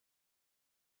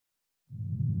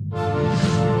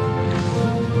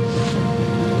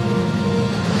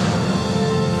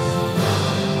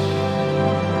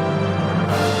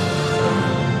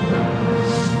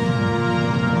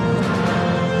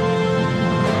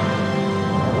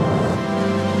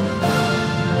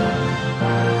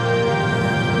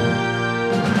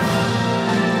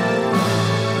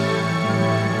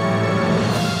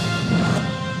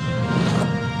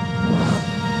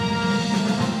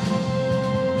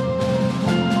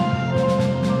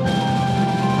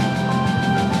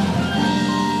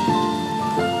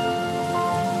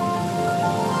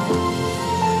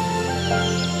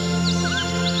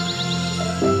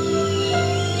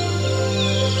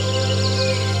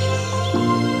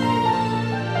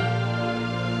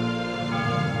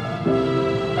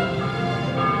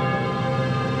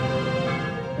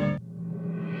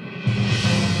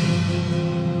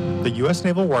U.S.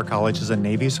 Naval War College is the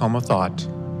Navy's home of thought.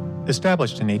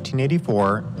 Established in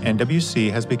 1884, NWC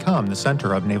has become the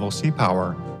center of naval sea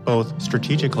power, both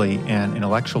strategically and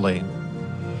intellectually.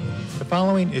 The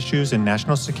following Issues in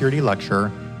National Security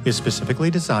lecture is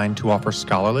specifically designed to offer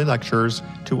scholarly lectures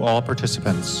to all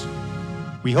participants.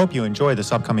 We hope you enjoy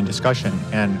this upcoming discussion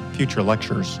and future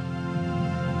lectures.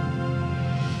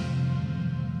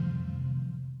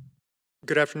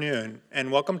 Good afternoon, and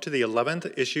welcome to the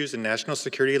 11th Issues in National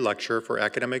Security lecture for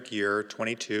academic year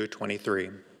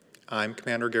 22-23. I'm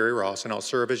Commander Gary Ross, and I'll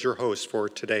serve as your host for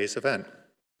today's event.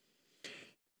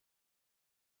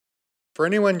 For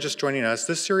anyone just joining us,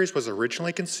 this series was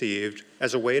originally conceived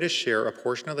as a way to share a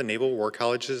portion of the Naval War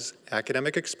College's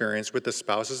academic experience with the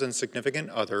spouses and significant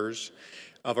others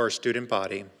of our student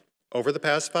body. Over the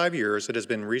past 5 years, it has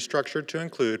been restructured to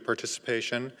include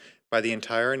participation by the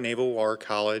entire Naval War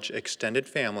College extended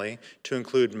family, to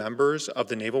include members of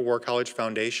the Naval War College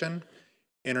Foundation,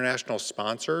 international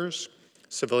sponsors,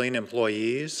 civilian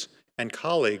employees, and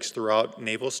colleagues throughout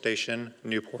Naval Station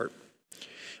Newport.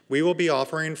 We will be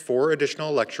offering 4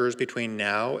 additional lectures between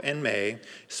now and May,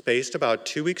 spaced about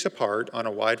 2 weeks apart on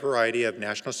a wide variety of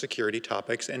national security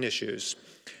topics and issues.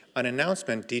 An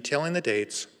announcement detailing the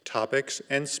dates, topics,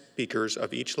 and speakers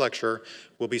of each lecture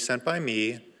will be sent by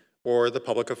me or the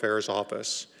Public Affairs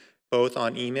Office, both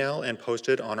on email and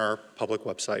posted on our public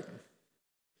website.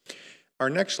 Our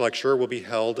next lecture will be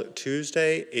held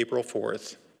Tuesday, April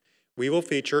 4th. We will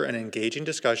feature an engaging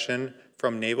discussion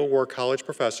from Naval War College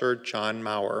Professor John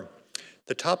Maurer.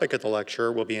 The topic of the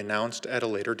lecture will be announced at a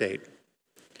later date.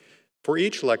 For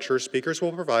each lecture, speakers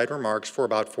will provide remarks for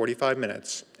about 45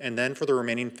 minutes, and then for the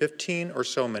remaining 15 or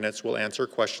so minutes, we'll answer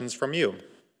questions from you.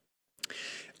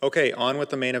 Okay, on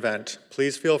with the main event.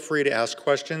 Please feel free to ask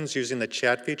questions using the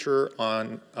chat feature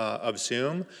of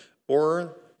Zoom,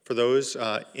 or for those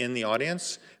in the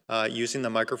audience, using the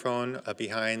microphone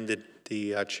behind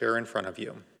the chair in front of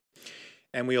you.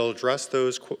 And we'll address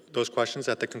those questions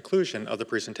at the conclusion of the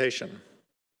presentation.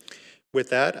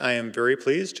 With that, I am very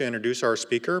pleased to introduce our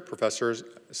speaker, Professor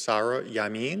Saira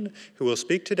Yamin, who will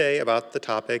speak today about the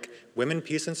topic, Women,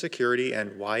 Peace, and Security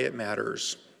and Why It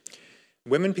Matters.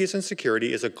 Women, Peace, and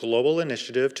Security is a global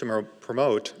initiative to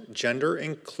promote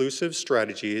gender-inclusive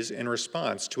strategies in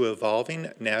response to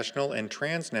evolving national and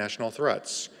transnational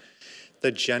threats.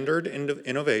 The gendered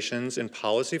innovations in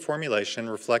policy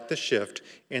formulation reflect the shift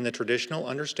in the traditional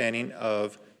understanding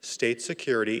of state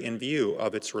security in view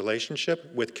of its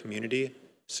relationship with community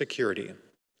security.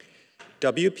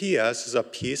 WPS is a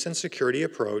peace and security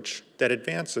approach that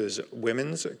advances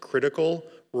women's critical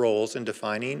roles in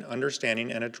defining,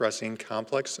 understanding, and addressing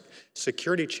complex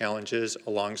security challenges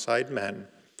alongside men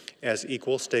as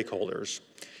equal stakeholders.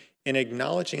 In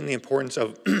acknowledging the importance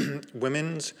of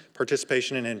women's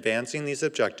participation in advancing these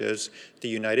objectives, the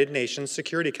United Nations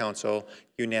Security Council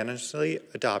unanimously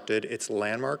adopted its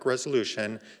landmark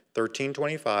resolution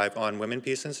 1325 on women,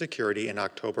 peace, and security in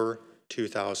October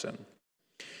 2000.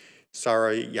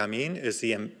 Saira Yamin is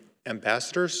the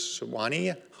Ambassador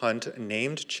Swanee Hunt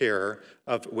named chair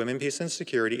of Women, Peace, and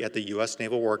Security at the U.S.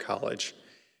 Naval War College.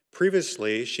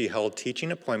 Previously, she held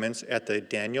teaching appointments at the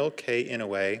Daniel K.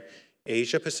 Inouye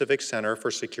Asia Pacific Center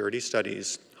for Security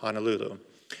Studies, Honolulu,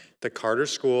 the Carter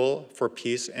School for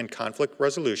Peace and Conflict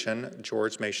Resolution,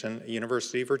 George Mason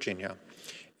University, Virginia,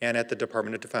 and at the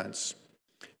Department of Defense.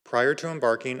 Prior to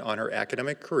embarking on her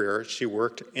academic career, she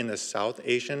worked in the South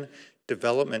Asian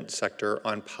development sector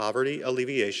on poverty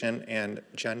alleviation and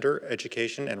gender,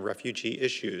 education, and refugee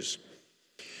issues.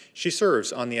 She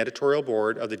serves on the editorial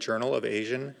board of the Journal of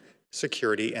Asian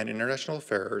Security and International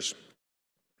Affairs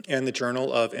and the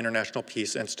Journal of International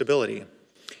Peace and Stability,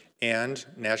 and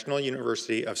National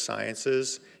University of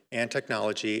Sciences and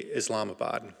Technology,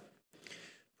 Islamabad.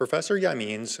 Professor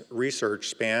Yamin's research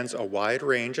spans a wide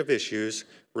range of issues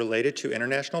related to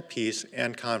international peace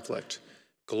and conflict,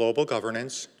 global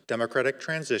governance, democratic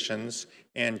transitions,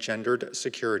 and gendered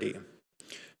security.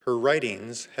 Her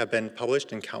writings have been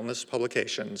published in countless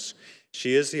publications.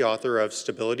 She is the author of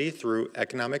Stability Through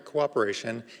Economic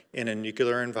Cooperation in a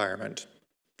Nuclear Environment.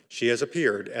 She has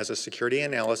appeared as a security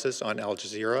analyst on Al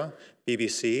Jazeera,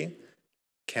 BBC,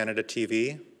 Canada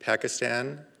TV,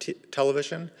 Pakistan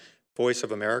Television, Voice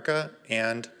of America,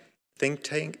 and Think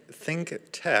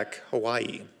Tech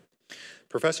Hawaii.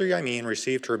 Professor Yamin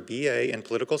received her BA in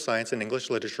Political Science and English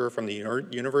Literature from the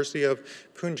University of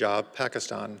Punjab,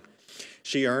 Pakistan.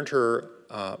 She earned her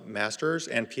master's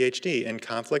and PhD in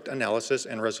Conflict Analysis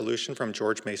and Resolution from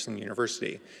George Mason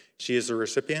University. She is the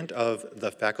recipient of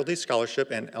the Faculty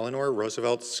Scholarship and Eleanor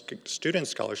Roosevelt Student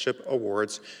Scholarship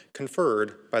Awards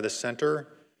conferred by the Center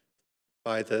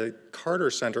by the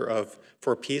Carter Center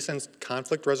for Peace and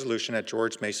Conflict Resolution at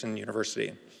George Mason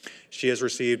University. She has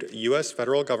received U.S.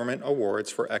 federal government awards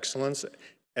for excellence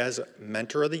as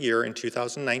Mentor of the Year in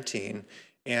 2019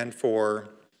 and for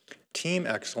Team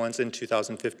Excellence in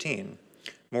 2015.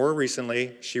 More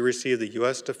recently, she received the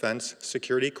U.S. Defense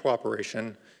Security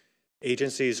Cooperation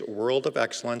Agency's World of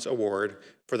Excellence Award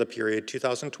for the period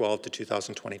 2012 to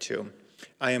 2022.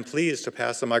 I am pleased to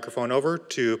pass the microphone over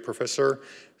to Professor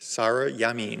Saira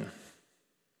Yamin.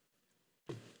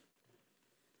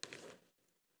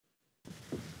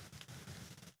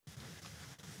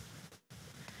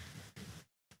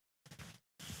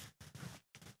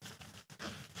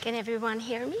 Can everyone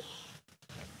hear me?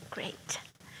 Great.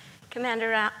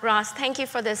 Commander Ross, thank you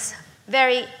for this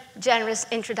very generous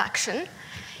introduction.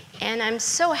 And I'm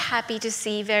so happy to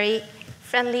see very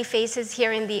friendly faces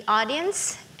here in the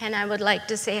audience. And I would like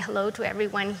to say hello to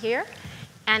everyone here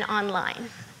and online.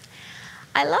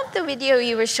 I love the video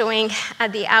you were showing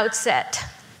at the outset.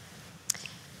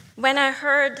 When I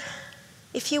heard,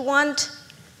 if you want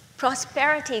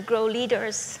prosperity, grow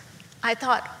leaders, I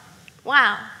thought,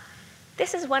 wow,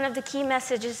 this is one of the key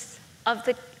messages of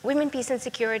the Women, Peace, and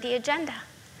Security agenda,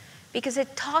 because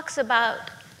it talks about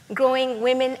growing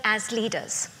women as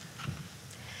leaders.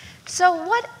 So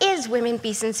what is Women,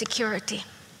 Peace, and Security,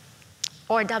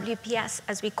 or WPS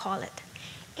as we call it?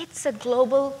 It's a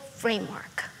global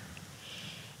framework.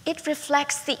 It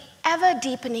reflects the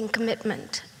ever-deepening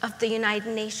commitment of the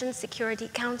United Nations Security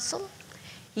Council,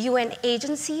 UN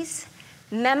agencies,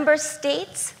 member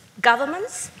states,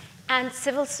 governments, and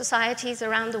civil societies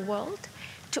around the world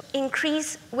to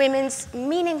increase women's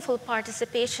meaningful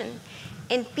participation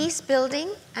in peace building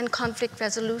and conflict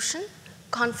resolution,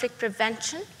 conflict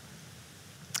prevention,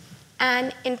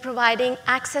 and in providing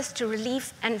access to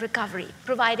relief and recovery,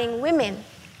 providing women,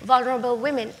 vulnerable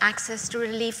women, access to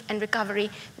relief and recovery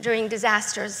during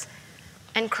disasters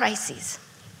and crises.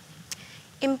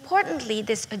 Importantly,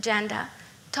 this agenda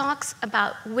talks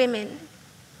about women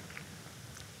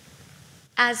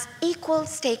as equal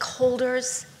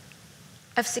stakeholders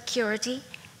of security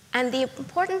and the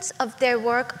importance of their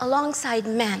work alongside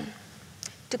men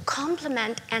to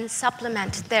complement and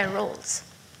supplement their roles.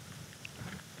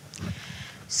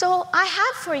 So I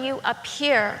have for you up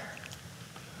here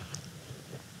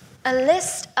a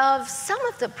list of some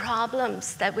of the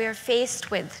problems that we're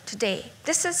faced with today.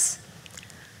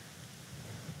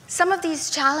 Some of these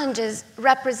challenges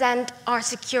represent our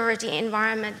security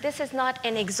environment. This is not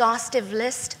an exhaustive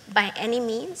list by any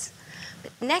means,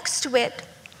 but next to it,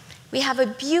 we have a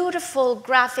beautiful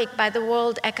graphic by the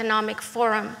World Economic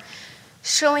Forum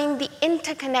showing the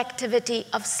interconnectivity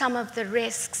of some of the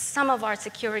risks, some of our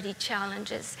security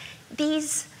challenges.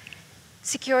 These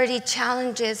security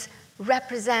challenges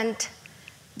represent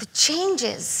the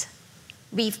changes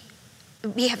we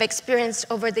have experienced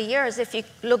over the years. If you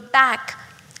look back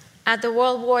at the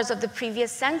world wars of the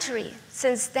previous century,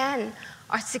 since then,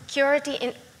 our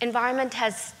security environment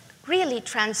has really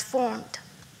transformed.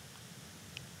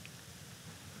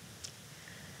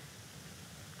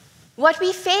 What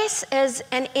we face is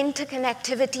an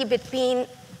interconnectivity between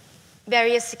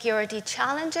various security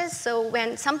challenges. So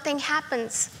when something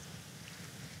happens,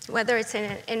 whether it's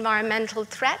an environmental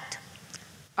threat,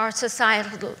 or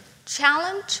societal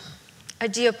challenge, a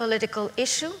geopolitical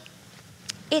issue,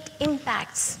 it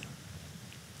impacts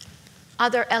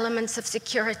other elements of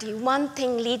security. One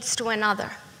thing leads to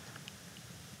another.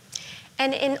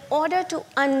 And in order to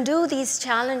undo these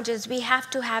challenges, we have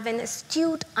to have an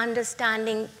astute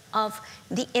understanding of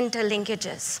the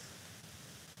interlinkages.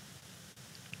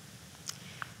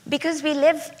 Because we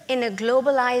live in a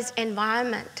globalized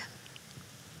environment,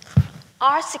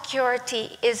 our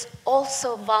security is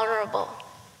also vulnerable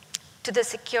to the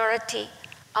security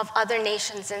of other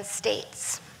nations and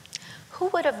states. Who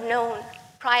would have known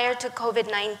prior to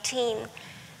COVID-19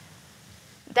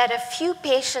 that a few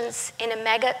patients in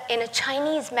a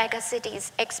Chinese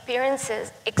megacities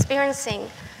experiencing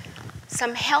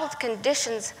some health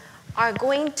conditions are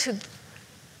going to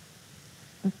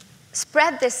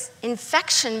spread this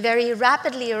infection very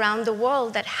rapidly around the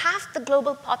world, that half the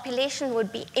global population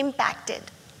would be impacted.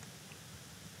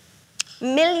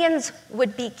 Millions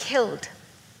would be killed.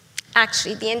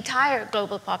 Actually, the entire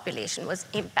global population was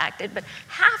impacted, but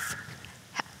half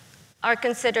are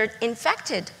considered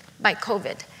infected by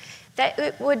COVID. That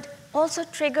it would also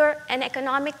trigger an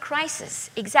economic crisis,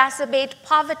 exacerbate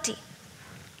poverty,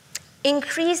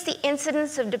 increase the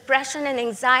incidence of depression and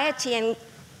anxiety and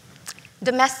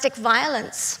domestic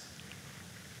violence,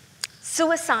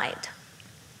 suicide,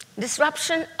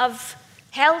 disruption of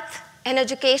health and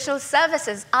educational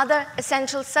services, other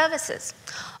essential services.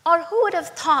 Or who would have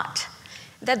thought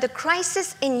that the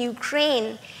crisis in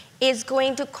Ukraine is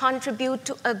going to contribute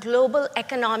to a global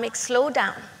economic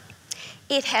slowdown?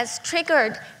 It has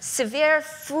triggered severe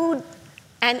food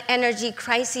and energy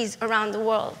crises around the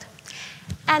world.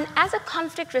 And as a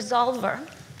conflict resolver,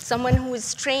 someone who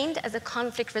is trained as a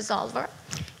conflict resolver,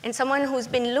 and someone who's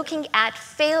been looking at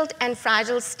failed and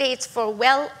fragile states for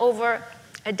well over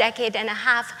a decade and a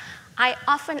half, I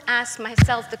often ask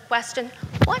myself the question,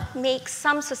 what makes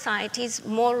some societies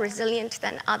more resilient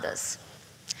than others?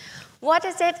 What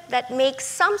is it that makes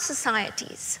some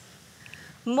societies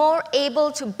more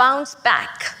able to bounce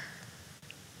back,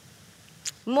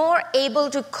 more able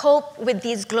to cope with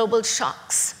these global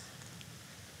shocks?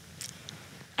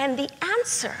 And the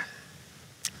answer,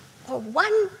 or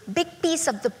one big piece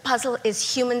of the puzzle,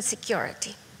 is human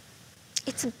security.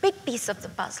 It's a big piece of the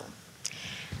puzzle.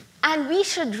 And we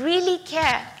should really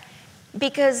care,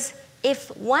 because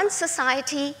if one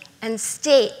society and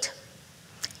state,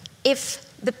 if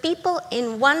the people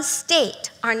in one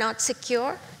state are not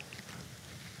secure,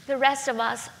 the rest of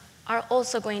us are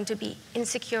also going to be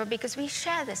insecure because we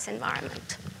share this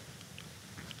environment.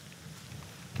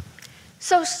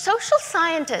 So social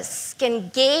scientists can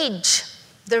gauge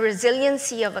the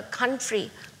resiliency of a country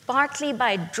partly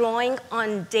by drawing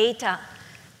on data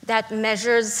that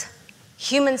measures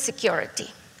human security.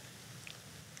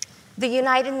 The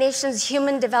United Nations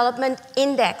Human Development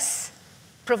Index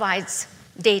provides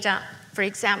data, for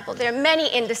example. There are many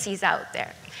indices out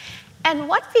there. And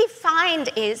what we find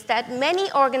is that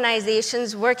many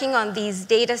organizations working on these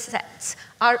data sets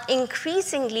are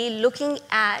increasingly looking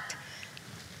at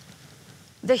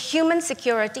the human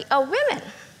security of women,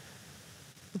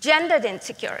 gendered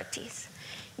insecurities,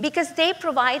 because they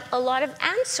provide a lot of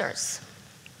answers.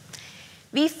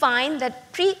 We find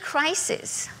that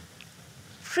pre-crisis,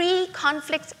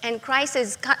 pre-conflicts and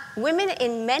crisis, women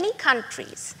in many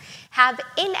countries have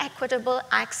inequitable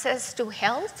access to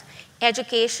health,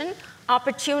 education,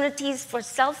 opportunities for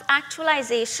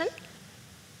self-actualization,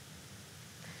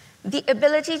 the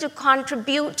ability to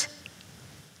contribute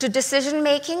to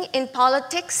decision-making in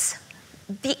politics,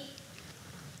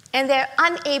 and they're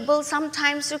unable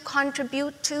sometimes to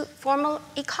contribute to formal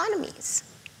economies.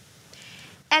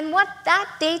 And what that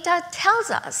data tells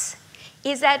us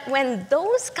is that when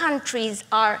those countries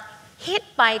are hit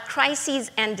by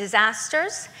crises and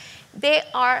disasters, they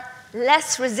are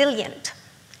less resilient.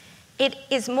 It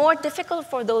is more difficult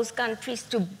for those countries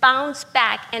to bounce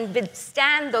back and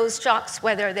withstand those shocks,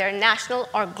 whether they're national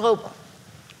or global.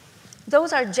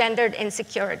 Those are gendered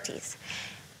insecurities.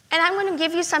 And I'm going to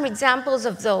give you some examples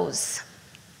of those.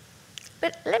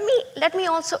 But let me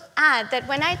also add that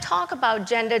when I talk about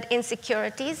gendered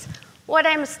insecurities, what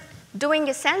I'm doing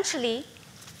essentially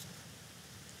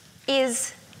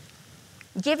is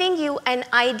giving you an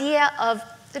idea of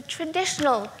the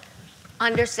traditional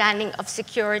understanding of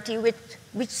security,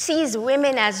 which sees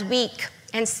women as weak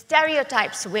and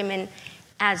stereotypes women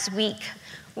as weak,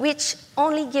 which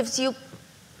only gives you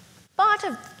part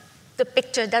of the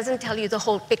picture, doesn't tell you the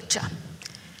whole picture.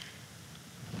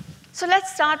 So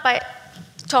let's start by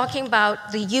talking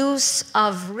about the use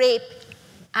of rape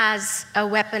as a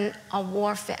weapon of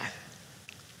warfare,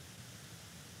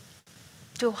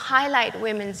 to highlight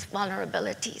women's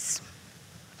vulnerabilities.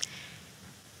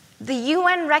 The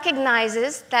UN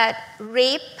recognizes that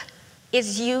rape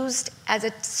is used as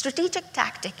a strategic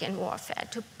tactic in warfare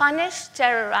to punish,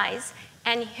 terrorize,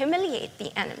 and humiliate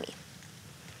the enemy.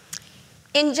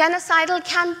 In genocidal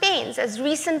campaigns, as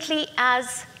recently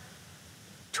as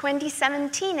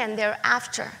 2017 and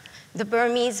thereafter, the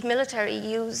Burmese military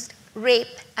used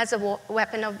rape as a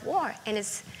weapon of war in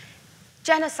its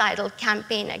genocidal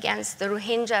campaign against the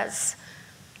Rohingyas.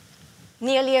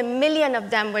 Nearly 1 million of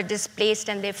them were displaced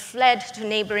and they fled to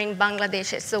neighboring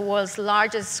Bangladesh. It's the world's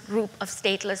largest group of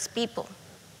stateless people.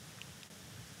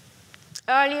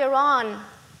 Earlier on,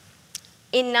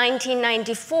 in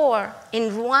 1994,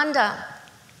 in Rwanda,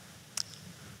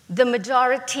 the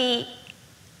majority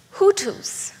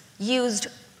Hutus used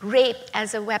rape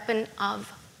as a weapon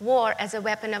of war, as a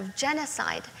weapon of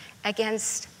genocide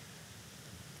against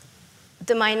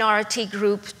the minority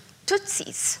group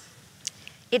Tutsis.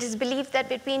 It is believed that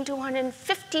between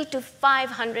 250 to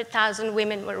 500,000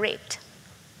 women were raped.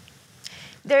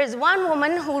 There is one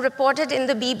woman who reported in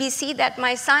the BBC that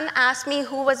my son asked me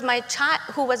who was my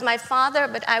father,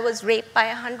 but I was raped by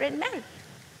 100 men.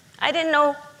 I didn't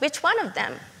know which one of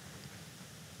them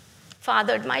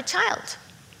fathered my child.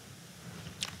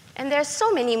 And there are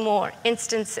so many more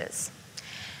instances.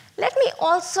 Let me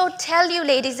also tell you,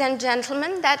 ladies and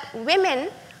gentlemen, that women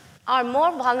are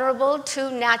more vulnerable to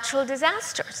natural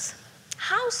disasters.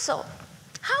 How so?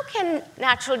 How can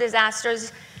natural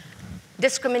disasters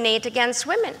discriminate against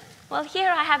women? Well, here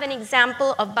I have an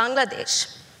example of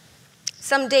Bangladesh.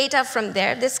 Some data from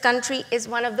there. This country is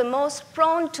one of the most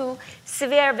prone to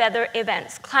severe weather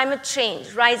events, climate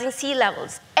change, rising sea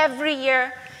levels. Every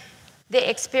year, they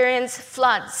experience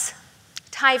floods,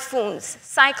 typhoons,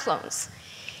 cyclones.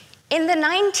 In the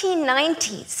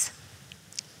 1990s,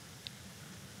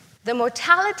 the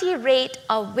mortality rate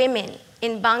of women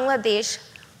in Bangladesh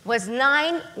was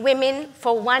 9 women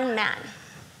for 1 man.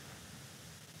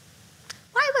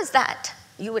 Why was that,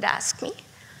 you would ask me?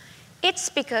 It's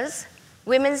because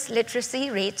women's literacy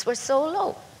rates were so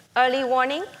low. Early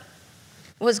warning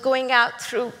was going out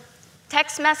through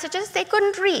text messages they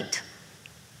couldn't read.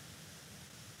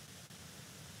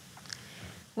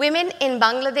 Women in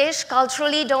Bangladesh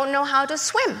culturally don't know how to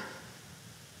swim.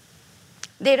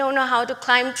 They don't know how to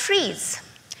climb trees.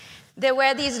 They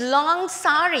wear these long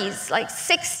saris, like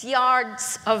 6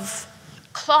 yards of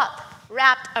cloth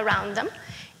wrapped around them.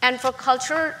 And for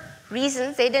cultural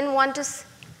reasons, they didn't want to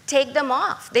take them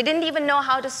off. They didn't even know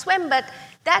how to swim, but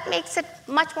that makes it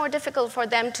much more difficult for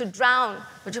them to drown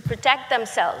or to protect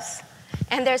themselves.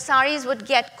 And their saris would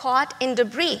get caught in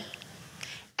debris.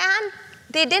 And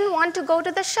they didn't want to go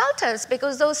to the shelters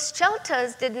because those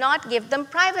shelters did not give them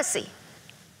privacy.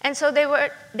 And so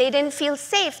they didn't feel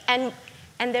safe. And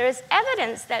there is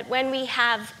evidence that when we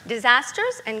have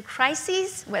disasters and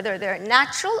crises, whether they're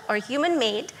natural or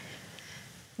human-made,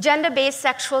 gender-based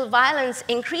sexual violence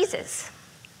increases.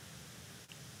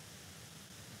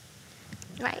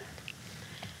 Right?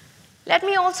 Let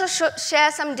me also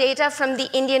share some data from the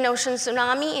Indian Ocean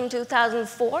tsunami in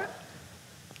 2004.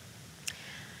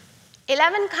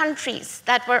 11 countries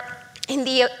that were in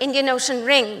the Indian Ocean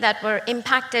ring that were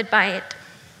impacted by it.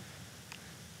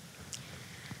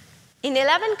 In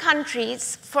 11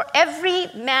 countries, for every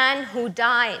man who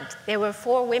died, there were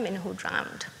 4 women who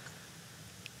drowned,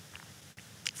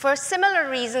 for similar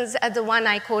reasons as the one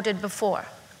I quoted before.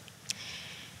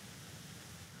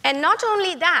 And not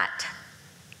only that,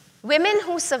 women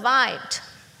who survived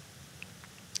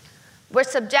were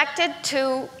subjected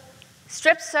to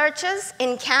strip searches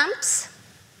in camps,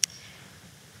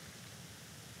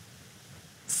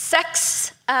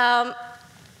 sex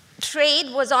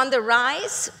trade was on the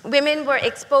rise. Women were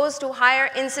exposed to higher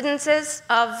incidences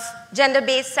of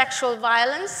gender-based sexual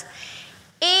violence.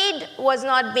 Aid was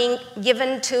not being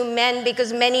given to women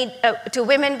because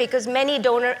many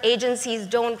donor agencies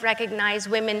don't recognize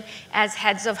women as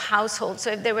heads of households. So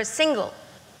if they were single,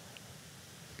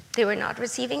 they were not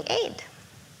receiving aid.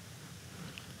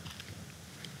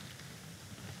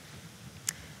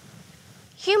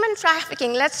 Human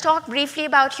trafficking. Let's talk briefly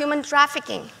about human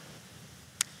trafficking.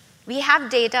 We have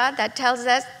data that tells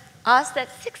us that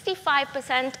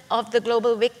 65% of the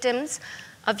global victims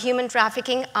of human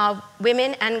trafficking are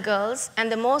women and girls,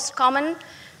 and the most common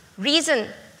reason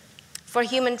for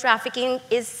human trafficking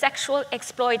is sexual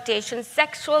exploitation,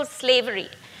 sexual slavery.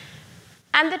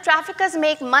 And the traffickers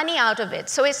make money out of it.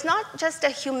 So it's not just a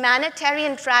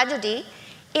humanitarian tragedy,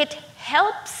 it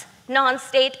helps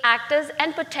non-state actors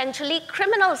and potentially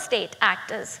criminal state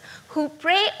actors who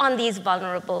prey on these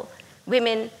vulnerable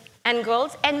women and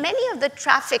girls. And many of the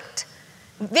trafficked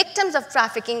victims of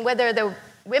trafficking, whether they're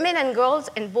women and girls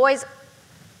and boys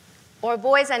or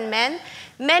boys and men,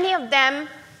 many of them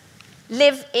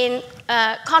live in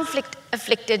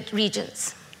conflict-afflicted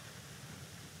regions.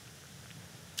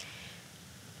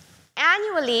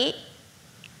 Annually,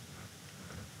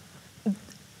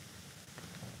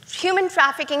 human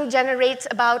trafficking generates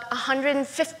about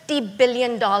 $150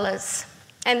 billion.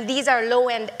 And these are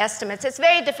low-end estimates. It's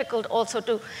very difficult also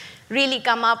to really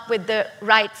come up with the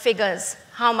right figures,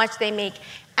 how much they make.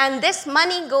 And this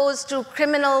money goes to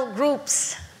criminal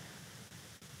groups,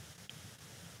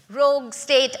 rogue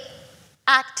state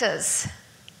actors.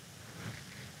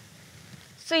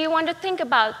 So you want to think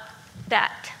about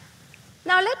that.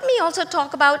 Now let me also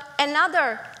talk about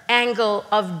another angle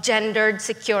of gendered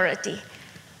security.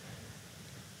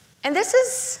 And this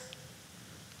is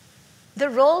the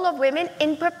role of women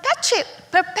in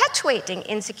perpetuating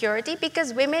insecurity,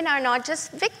 because women are not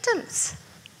just victims.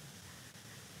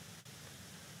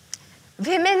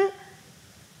 Women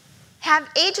have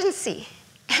agency,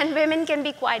 and women can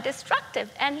be quite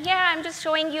destructive. And here I'm just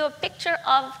showing you a picture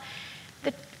of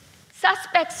the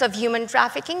suspects of human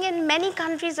trafficking. In many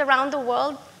countries around the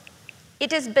world,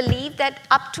 it is believed that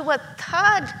up to a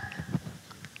third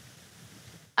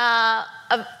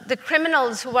of the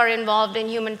criminals who are involved in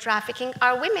human trafficking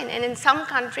are women, and in some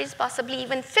countries, possibly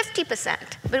even 50%.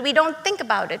 But we don't think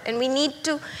about it, and we need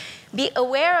to be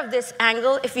aware of this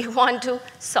angle if we want to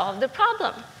solve the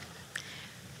problem.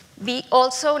 We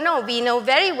also know, we know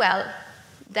very well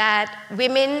that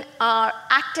women are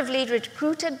actively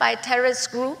recruited by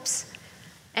terrorist groups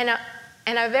and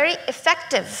are very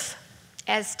effective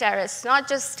as terrorists, not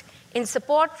just in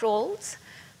support roles,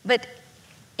 but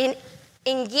in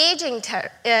engaging,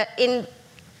 in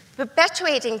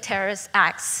perpetuating terrorist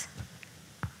acts,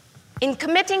 in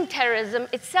committing terrorism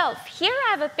itself. Here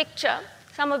I have a picture.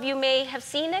 Some of you may have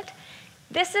seen it.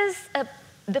 This is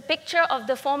the picture of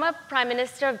the former Prime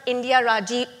Minister of India,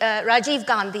 Rajiv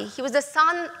Gandhi. He was the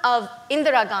son of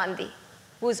Indira Gandhi,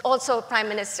 who is also a Prime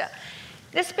Minister.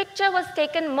 This picture was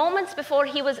taken moments before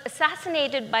he was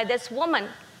assassinated by this woman.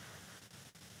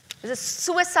 It was a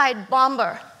suicide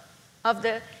bomber of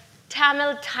the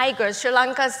Tamil Tigers, Sri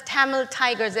Lanka's Tamil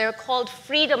Tigers. They were called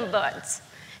freedom birds.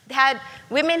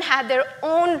 Women had their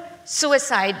own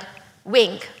suicide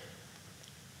wing.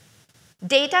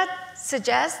 Data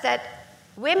suggests that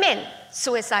women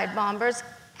suicide bombers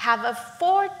have a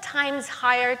 4 times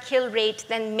higher kill rate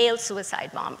than male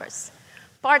suicide bombers,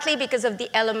 partly because of the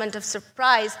element of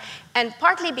surprise and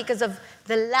partly because of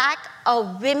the lack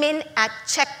of women at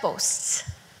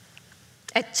checkposts,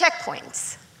 at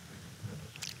checkpoints,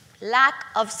 lack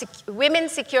of women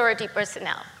security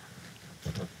personnel.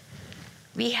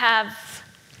 I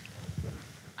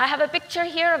have a picture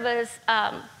here of a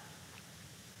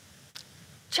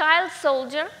child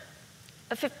soldier,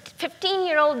 a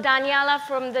 15-year-old Daniela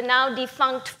from the now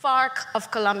defunct FARC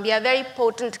of Colombia, a very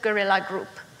potent guerrilla group.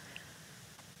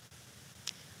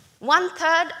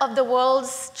 1/3 of the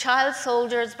world's child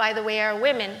soldiers, by the way, are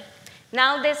women.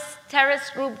 Now this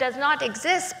terrorist group does not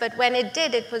exist, but when it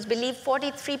did, it was believed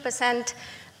 43%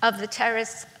 of the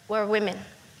terrorists were women.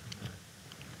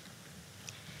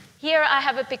 Here I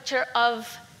have a picture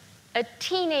of a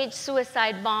teenage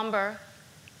suicide bomber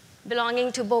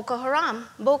belonging to Boko Haram.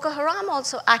 Boko Haram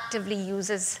also actively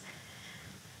uses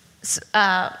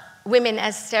women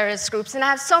as terrorist groups, and I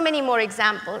have so many more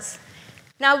examples.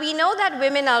 Now, we know that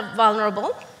women are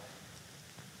vulnerable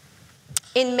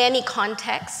in many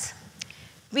contexts.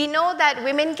 We know that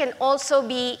women can also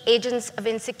be agents of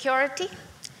insecurity.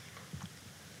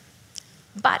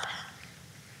 But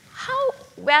how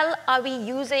well are we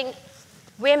using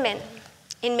women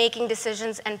in making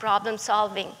decisions and problem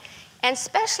solving? And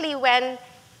especially when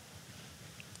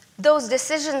those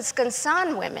decisions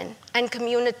concern women and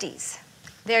communities.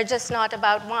 They're just not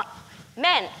about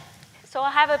men. So I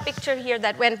have a picture here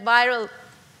that went viral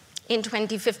in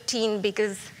 2015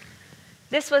 because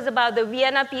this was about the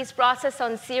Vienna peace process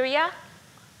on Syria,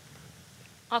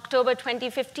 October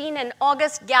 2015, an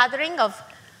August gathering of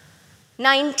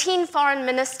 19 foreign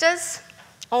ministers,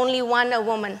 only 1 a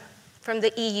woman from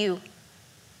the EU.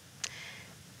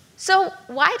 So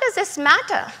why does this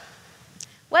matter?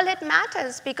 Well, it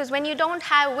matters because when you don't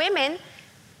have women,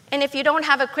 and if you don't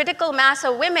have a critical mass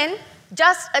of women,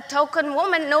 just a token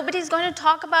woman, nobody's going to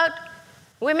talk about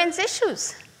women's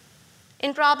issues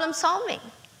in problem solving.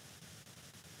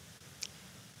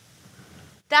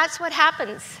 That's what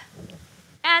happens.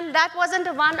 And that wasn't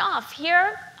a one-off.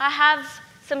 Here I have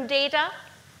some data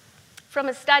from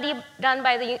a study done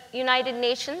by the United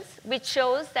Nations, which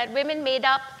shows that women made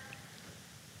up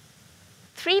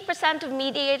 3% of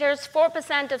mediators,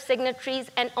 4% of signatories,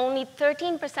 and only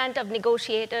 13% of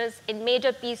negotiators in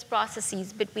major peace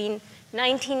processes between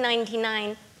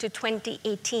 1999 to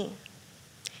 2018.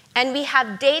 And we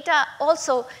have data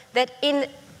also that in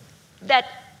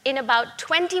about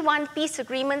 21 peace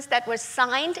agreements that were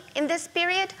signed in this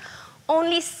period,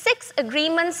 only 6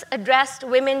 agreements addressed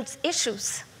women's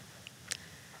issues,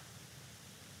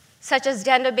 such as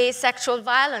gender-based sexual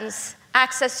violence,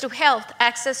 access to health,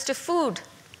 access to food,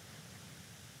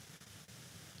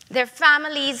 their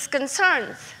families'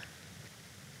 concerns.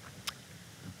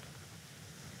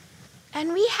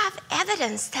 And we have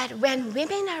evidence that when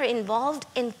women are involved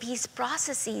in peace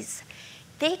processes,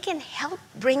 they can help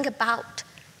bring about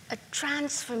a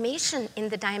transformation in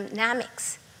the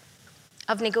dynamics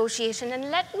of negotiation. And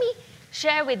let me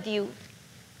share with you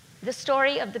the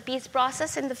story of the peace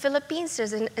process in the Philippines.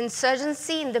 There's an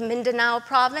insurgency in the Mindanao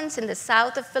province in the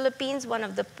south of Philippines, one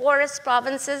of the poorest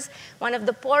provinces, one of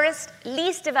the poorest,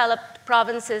 least developed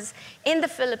provinces in the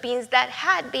Philippines that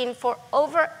had been for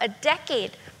over a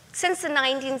decade, since the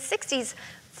 1960s,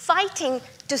 fighting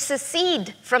to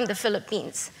secede from the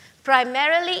Philippines,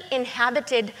 primarily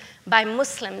inhabited by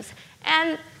Muslims.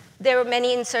 And there were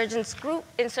many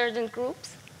insurgent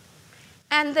groups.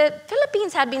 And the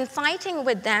Philippines had been fighting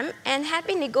with them and had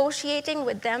been negotiating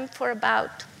with them for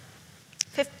about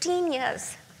 15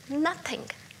 years. Nothing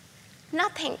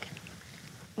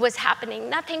was happening.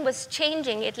 Nothing was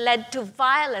changing. It led to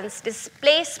violence,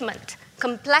 displacement,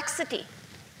 complexity.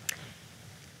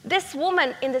 This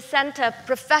woman in the center,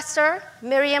 Professor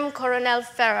Miriam Coronel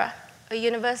Ferrer, a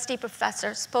university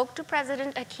professor, spoke to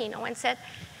President Aquino and said,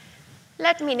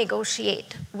 let me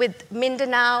negotiate with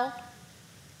Mindanao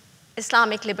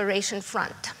Islamic Liberation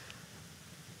Front,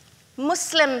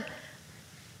 Muslim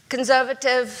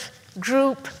conservative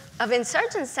group of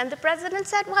insurgents. And the president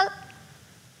said, well,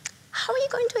 how are you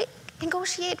going to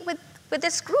negotiate with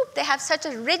this group? They have such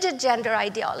a rigid gender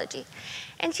ideology.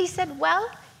 And she said, well,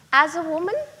 as a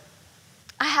woman,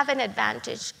 I have an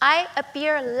advantage. I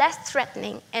appear less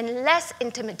threatening and less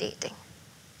intimidating.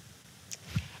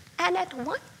 And at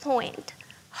one point,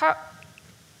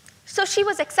 so she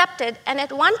was accepted, and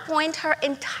at one point, her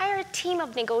entire team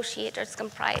of negotiators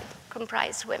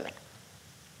comprised women.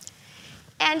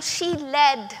 And she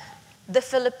led the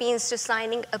Philippines to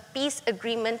signing a peace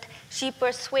agreement. She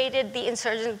persuaded the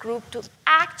insurgent group to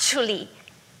actually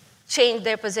change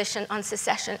their position on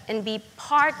secession and be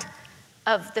part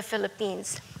of the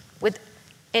Philippines.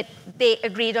 They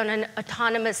agreed on an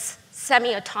autonomous,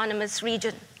 semi-autonomous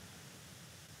region.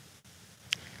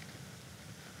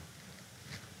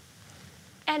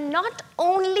 And not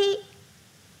only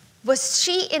was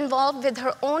she involved with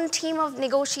her own team of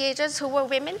negotiators who were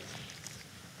women,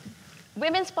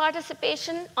 women's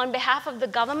participation on behalf of the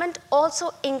government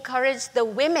also encouraged the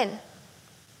women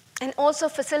and also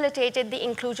facilitated the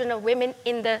inclusion of women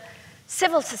in the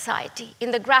civil society,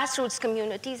 in the grassroots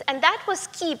communities. And that was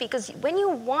key, because when you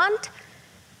want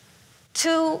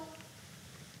to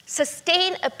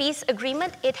sustain a peace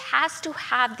agreement, it has to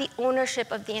have the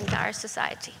ownership of the entire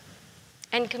society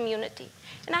and community.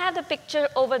 And I have the picture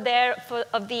over there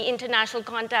of the international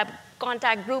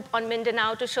contact group on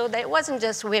Mindanao to show that it wasn't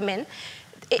just women.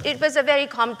 It was a very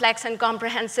complex and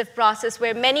comprehensive process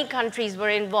where many countries were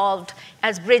involved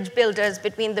as bridge builders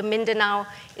between the Mindanao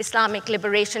Islamic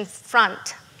Liberation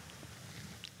Front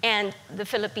and the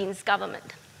Philippines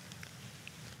government.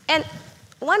 And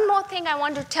one more thing I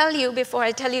want to tell you before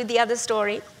I tell you the other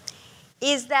story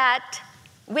is that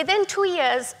within 2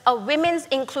 years of women's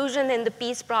inclusion in the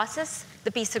peace process,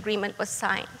 the peace agreement was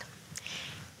signed.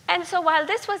 And so while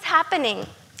this was happening,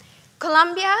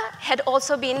 Colombia had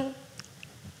also been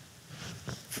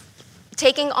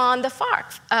taking on the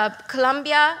FARC.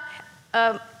 Colombia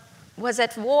was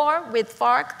at war with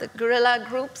FARC, the guerrilla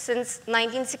group, since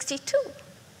 1962.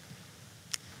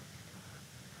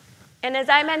 And as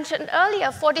I mentioned earlier,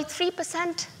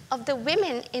 43% of the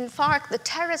women in FARC, the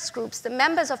terrorist groups, the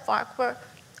members of FARC, were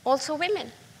also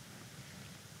women.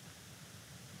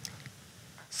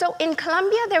 So in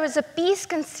Colombia, there was a peace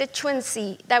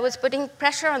constituency that was putting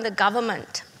pressure on the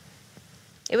government.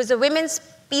 It was a women's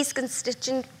peace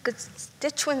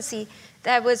constituency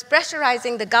that was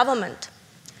pressurizing the government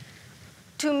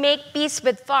to make peace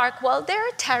with FARC. Well,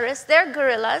 they're terrorists, they're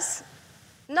guerrillas.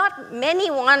 Not many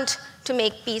want to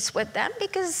make peace with them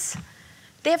because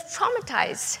they've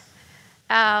traumatized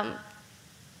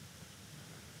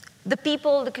the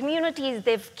people, the communities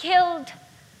they've killed.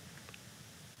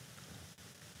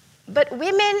 But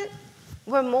women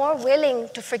were more willing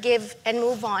to forgive and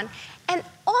move on. And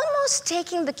almost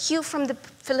taking the cue from the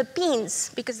Philippines,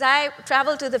 because I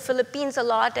traveled to the Philippines a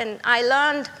lot, and I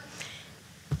learned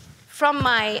from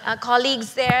my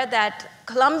colleagues there that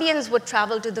Colombians would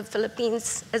travel to the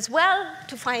Philippines as well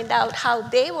to find out how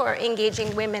they were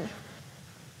engaging women.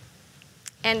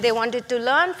 And they wanted to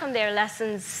learn from their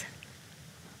lessons.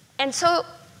 And so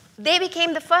they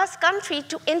became the first country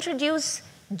to introduce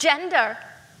gender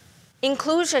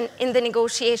inclusion in the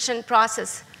negotiation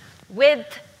process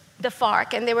with the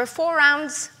FARC. And there were 4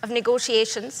 rounds of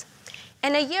negotiations.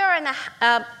 And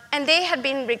and they had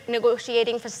been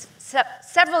negotiating for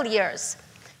several years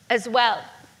as well,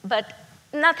 but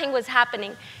nothing was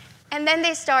happening. And then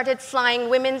they started flying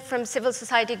women from civil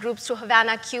society groups to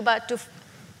Havana, Cuba,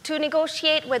 to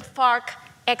negotiate with FARC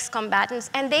ex-combatants.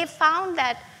 And they found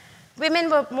that women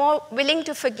were more willing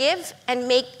to forgive and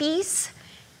make peace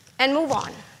and move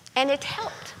on. And it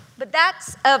helped. But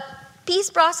peace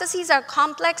processes are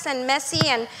complex and messy,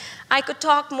 and I could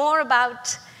talk more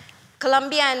about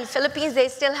Colombia and Philippines. They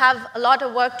still have a lot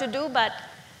of work to do, but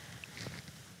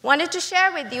wanted to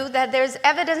share with you that there's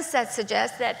evidence that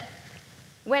suggests that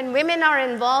when women are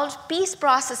involved, peace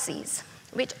processes,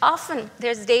 which often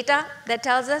there's data that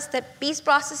tells us that peace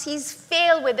processes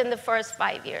fail within the first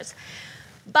 5 years.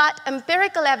 But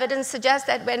empirical evidence suggests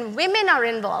that when women are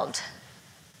involved,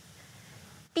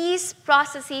 peace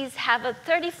processes have a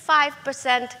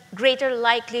 35% greater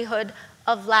likelihood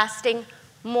of lasting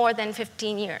more than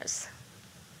 15 years.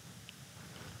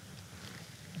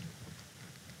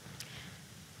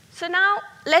 So now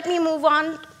let me move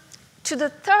on to the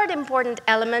third important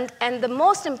element and the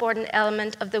most important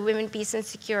element of the Women, Peace, and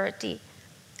Security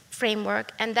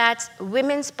framework, and that's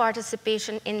women's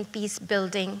participation in peace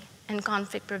building and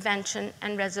conflict prevention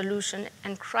and resolution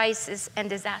and crisis and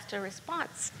disaster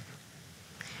response.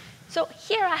 So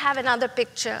here I have another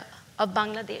picture of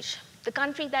Bangladesh, the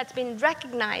country that's been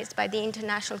recognized by the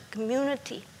international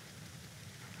community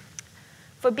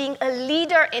for being a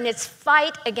leader in its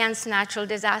fight against natural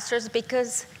disasters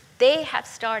because they have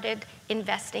started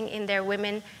investing in their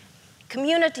women,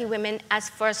 community women as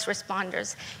first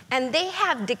responders. And they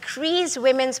have decreased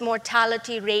women's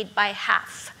mortality rate by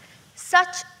half.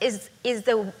 Such is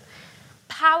the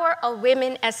power of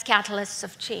women as catalysts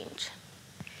of change.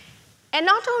 And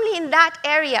not only in that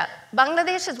area,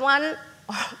 Bangladesh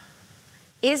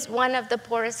is one of the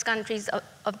poorest countries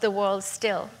of the world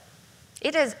still.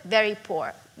 It is very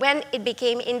poor. When it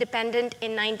became independent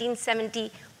in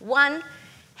 1971,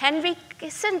 Henry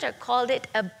Kissinger called it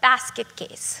a basket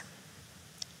case.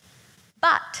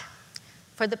 But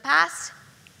for the past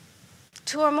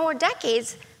 2 or more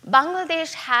decades,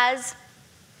 Bangladesh has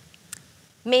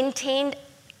maintained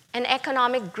an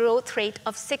economic growth rate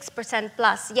of 6%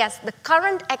 plus. Yes, the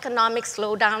current economic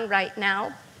slowdown right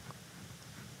now,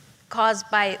 caused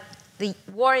by the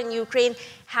war in Ukraine,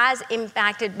 has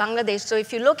impacted Bangladesh. So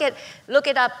if you look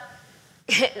it up,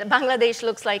 Bangladesh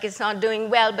looks like it's not doing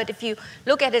well, but if you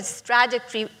look at its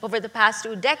trajectory over the past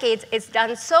 2 decades, it's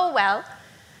done so well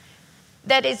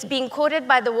that it's being quoted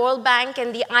by the World Bank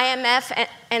and the IMF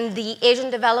and the Asian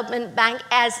Development Bank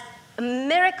as a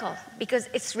miracle because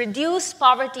it's reduced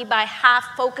poverty by half,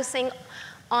 focusing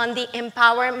on the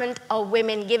empowerment of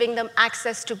women, giving them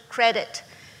access to credit,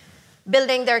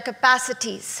 building their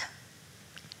capacities.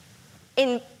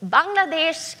 In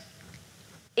Bangladesh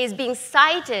is being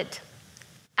cited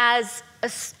as a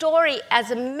story, as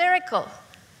a miracle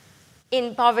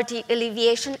in poverty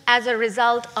alleviation as a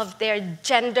result of their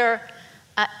gender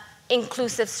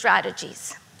inclusive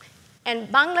strategies. And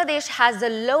Bangladesh has the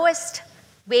lowest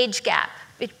wage gap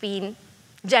between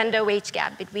gender wage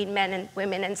gap between men and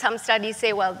women. And some studies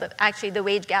say, well, actually the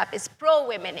wage gap is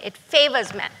pro-women. It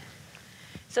favors men.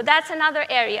 So that's another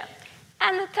area.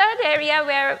 And the third area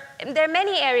where there are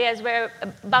many areas where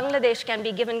Bangladesh can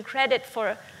be given credit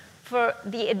for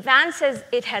the advances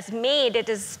it has made.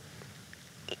 The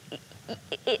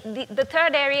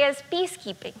third area is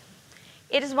peacekeeping.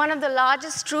 It is one of the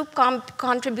largest troop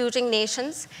contributing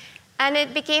nations, and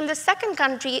it became the second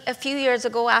country a few years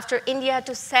ago after India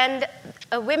to send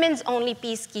a women's only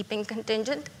peacekeeping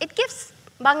contingent. It gives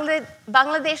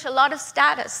Bangladesh a lot of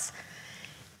status,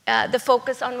 the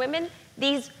focus on women.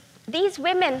 These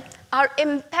women are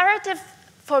imperative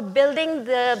for building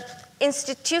the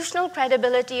institutional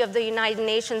credibility of the United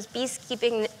Nations.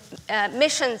 Peacekeeping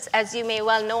missions, as you may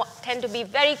well know, tend to be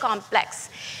very complex.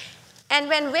 And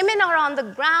when women are on the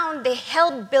ground, they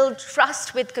help build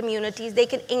trust with communities. They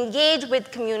can engage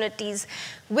with communities.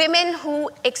 Women who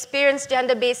experience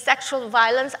gender-based sexual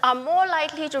violence are more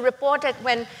likely to report it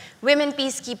when women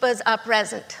peacekeepers are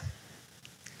present.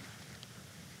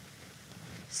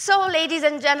 So, ladies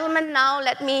and gentlemen, now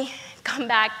let me come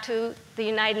back to the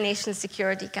United Nations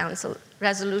Security Council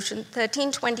Resolution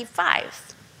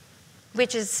 1325,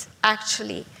 which is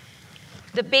actually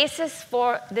the basis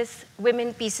for this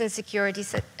Women, Peace, and Security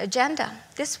agenda.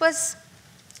 This was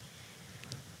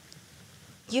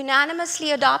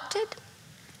unanimously adopted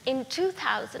in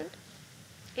 2000.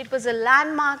 It was a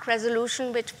landmark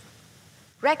resolution which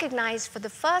recognized for the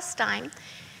first time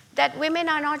that women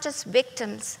are not just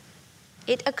victims.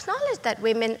 It acknowledged that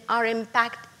women are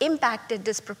impacted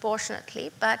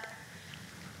disproportionately, but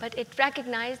it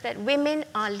recognized that women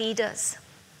are leaders.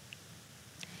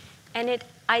 And it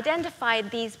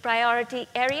identified these priority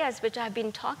areas which I've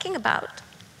been talking about,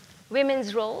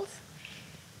 women's roles.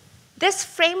 This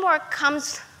framework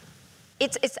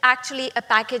it's actually a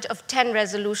package of 10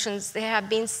 resolutions. There have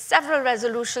been several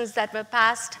resolutions that were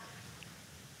passed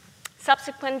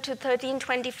subsequent to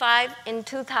 1325 in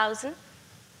 2000.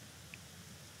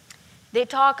 They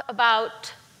talk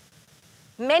about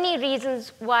many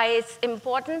reasons why it's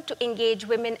important to engage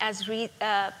women as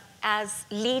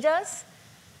leaders,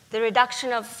 the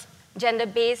reduction of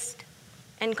gender-based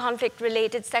and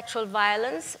conflict-related sexual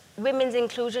violence, women's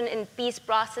inclusion in peace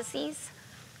processes,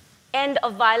 end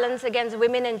of violence against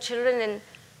women and children in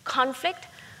conflict.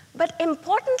 But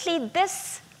importantly,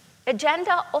 this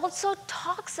agenda also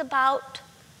talks about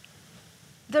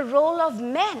the role of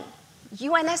men,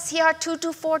 UNSCR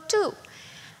 2242.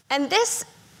 And this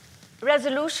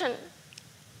resolution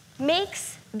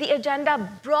makes the agenda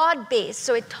broad-based,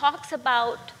 so it talks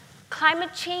about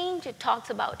climate change, it talks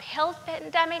about health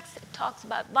pandemics, it talks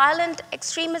about violent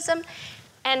extremism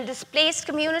and displaced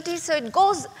communities. So it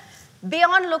goes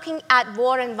beyond looking at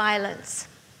war and violence.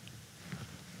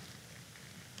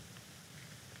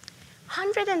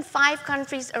 105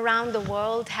 countries around the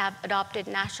world have adopted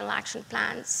national action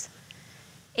plans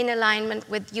in alignment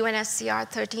with UNSCR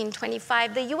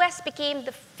 1325. The US became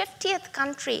the 50th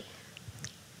country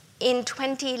in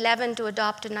 2011 to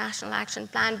adopt a national action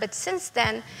plan, but since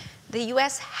then, the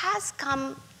US has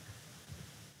come,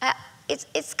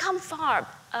 it's come far.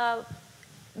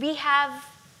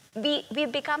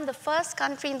 We've become the first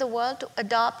country in the world to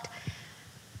adopt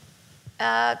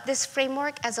this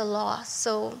framework as a law.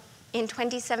 So in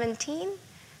 2017,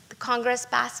 the Congress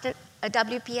passed a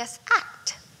WPS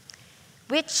Act,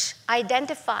 which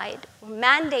identified or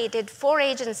mandated 4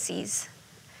 agencies: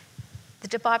 the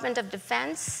Department of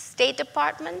Defense, State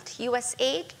Department,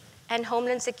 USAID, and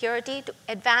Homeland Security to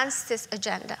advance this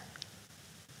agenda.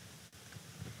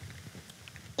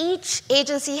 Each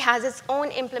agency has its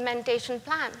own implementation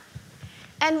plan.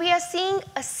 And we are seeing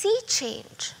a sea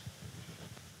change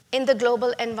in the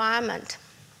global environment.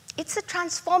 It's a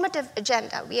transformative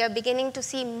agenda. We are beginning to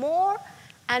see more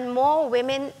and more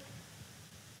women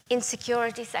in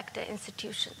security sector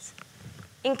institutions,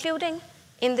 including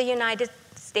in the United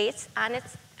States and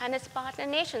its partner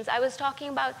nations. I was talking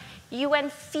about UN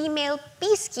female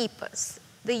peacekeepers.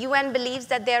 The UN believes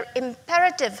that they're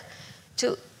imperative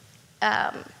to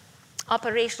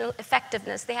operational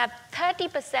effectiveness. They have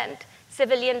 30%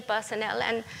 civilian personnel,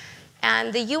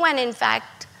 and the UN, in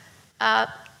fact,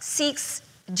 seeks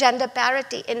gender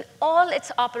parity in all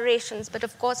its operations, but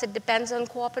of course it depends on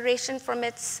cooperation from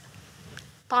its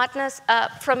partners,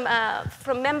 from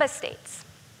member states.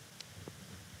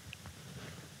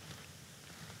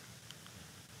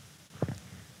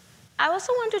 I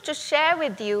also wanted to share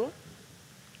with you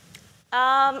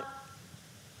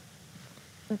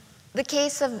the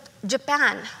case of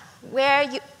Japan, where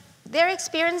they're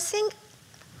experiencing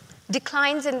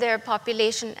declines in their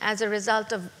population as a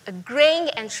result of a graying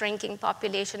and shrinking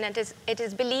population. And it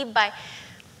is believed by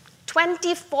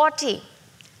 2040,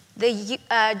 the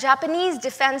Japanese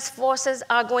defense forces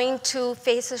are going to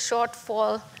face a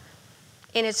shortfall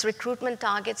in its recruitment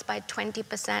targets by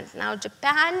 20%. Now,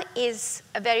 Japan is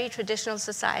a very traditional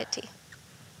society,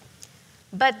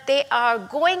 but they are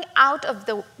going out of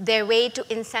their way to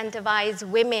incentivize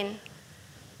women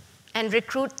and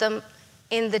recruit them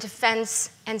in the defense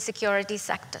and security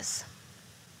sectors.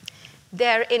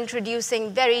 They're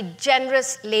introducing very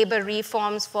generous labor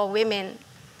reforms for women,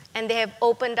 and they have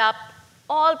opened up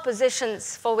all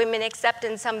positions for women except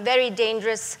in some very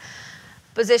dangerous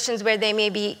positions where they may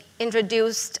be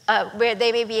introduced, where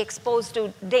they may be exposed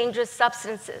to dangerous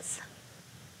substances.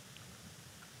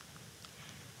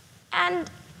 And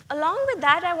along with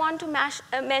that, I want to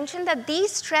mention that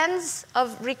these trends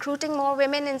of recruiting more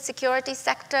women in security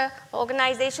sector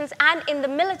organizations and in the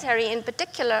military in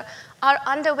particular are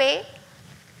underway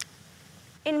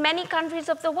in many countries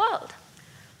of the world.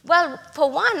 Well, for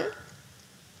one,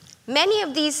 many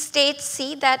of these states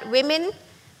see that women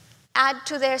add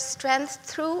to their strength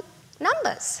through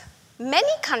numbers.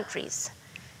 Many countries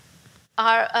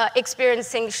are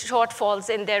experiencing shortfalls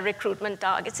in their recruitment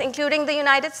targets, including the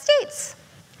United States.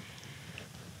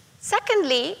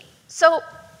 Secondly, so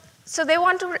they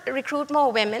want to recruit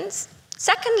more women.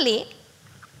 Secondly,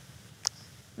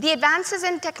 the advances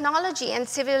in technology and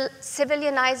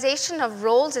civilianization of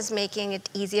roles is making it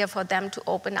easier for them to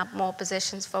open up more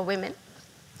positions for women.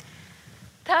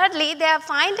 Thirdly, they are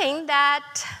finding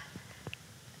that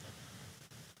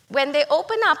when they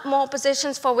open up more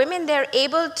positions for women, they're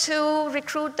able to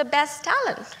recruit the best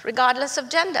talent, regardless of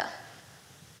gender.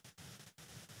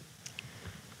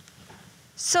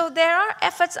 So there are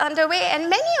efforts underway, and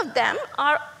many of them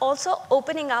are also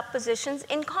opening up positions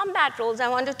in combat roles. I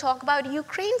want to talk about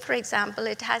Ukraine, for example.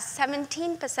 It has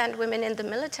 17% women in the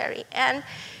military, and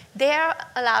they are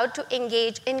allowed to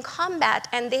engage in combat,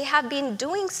 and they have been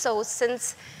doing so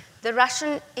since the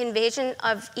Russian invasion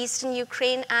of eastern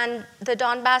Ukraine and the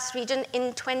Donbass region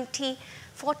in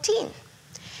 2014.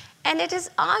 And it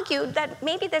is argued that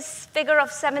maybe this figure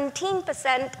of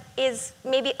 17% is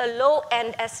maybe a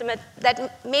low-end estimate,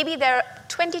 that maybe there are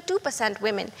 22%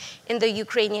 women in the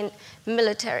Ukrainian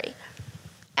military.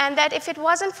 And that if it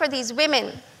wasn't for these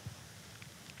women,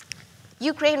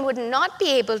 Ukraine would not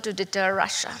be able to deter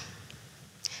Russia.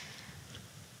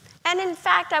 And in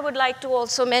fact, I would like to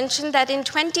also mention that in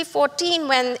 2014,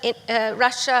 when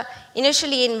Russia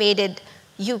initially invaded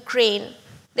Ukraine,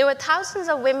 there were thousands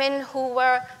of women who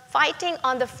were fighting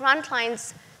on the front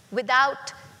lines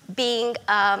without being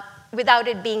without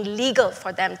it being legal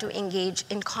for them to engage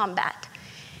in combat.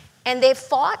 And they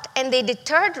fought and they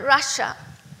deterred Russia.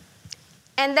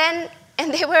 And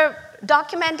they were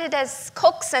documented as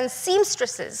cooks and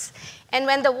seamstresses. And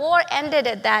when the war ended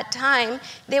at that time,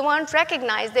 they weren't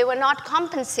recognized, they were not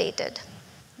compensated.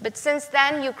 But since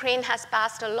then, Ukraine has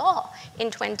passed a law in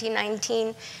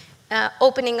 2019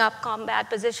 opening up combat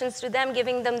positions to them,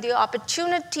 giving them the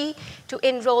opportunity to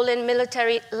enroll in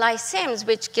military lyceums,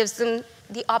 which gives them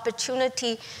the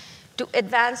opportunity to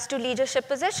advance to leadership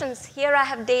positions. Here I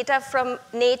have data from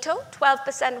NATO,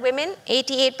 12% women,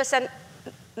 88%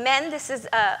 men. This is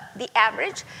the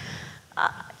average.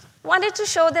 Wanted to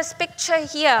show this picture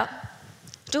here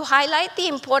to highlight the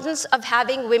importance of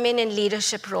having women in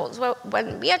leadership roles. Well,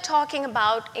 when we are talking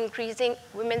about increasing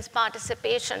women's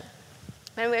participation,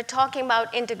 when we're talking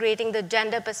about integrating the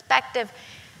gender perspective,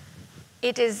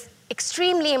 it is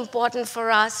extremely important for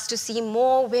us to see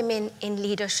more women in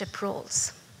leadership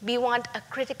roles. We want a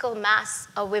critical mass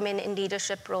of women in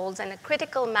leadership roles, and a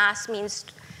critical mass means,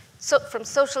 from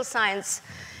social science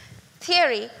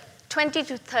theory, 20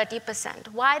 to 30%.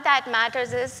 Why that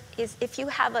matters is if you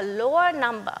have a lower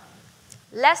number,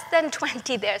 less than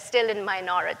 20, they're still in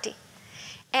minority.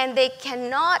 And they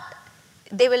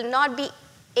will not be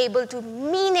able to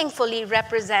meaningfully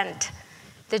represent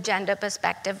the gender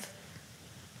perspective,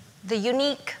 the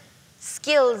unique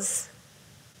skills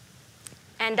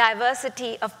and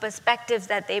diversity of perspectives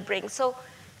that they bring. So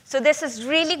this is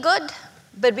really good,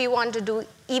 but we want to do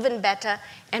even better,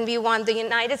 and we want the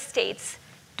United States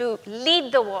to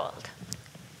lead the world.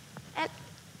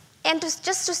 And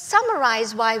just to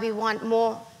summarize why we want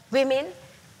more women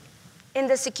in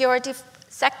the security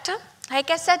sector, like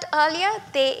I said earlier,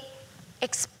 they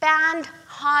expand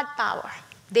hard power.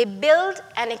 They build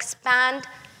and expand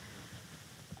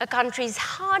a country's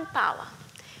hard power.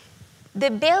 They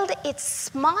build its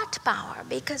smart power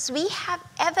because we have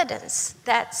evidence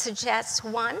that suggests,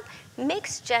 one,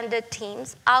 mixed gender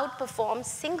teams outperform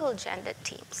single gender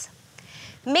teams.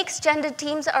 Mixed gender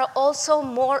teams are also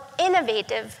more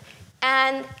innovative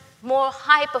and more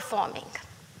high performing.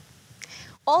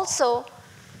 Also,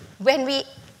 when we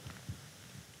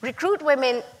recruit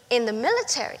women in the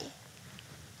military,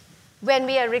 when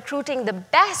we are recruiting the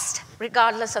best,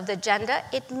 regardless of the gender,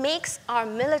 it makes our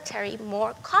military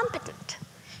more competent.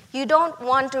 You don't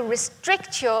want to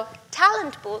restrict your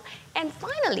talent pool. And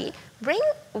finally,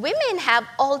 women have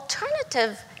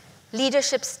alternative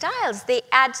leadership styles. They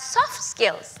add soft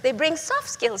skills. They bring soft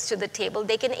skills to the table.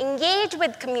 They can engage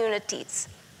with communities.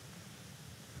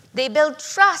 They build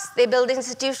trust. They build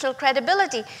institutional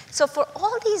credibility. So for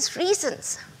all these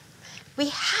reasons, we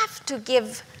have to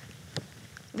give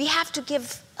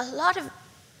a lot of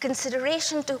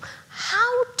consideration to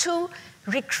how to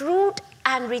recruit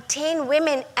and retain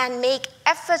women and make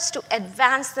efforts to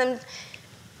advance them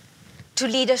to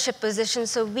leadership positions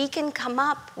so we can come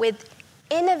up with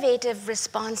innovative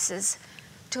responses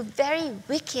to very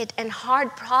wicked and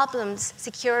hard problems,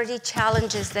 security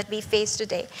challenges that we face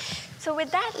today. So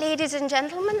with that, ladies and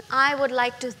gentlemen, I would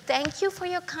like to thank you for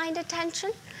your kind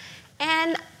attention,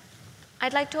 and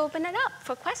I'd like to open it up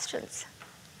for questions.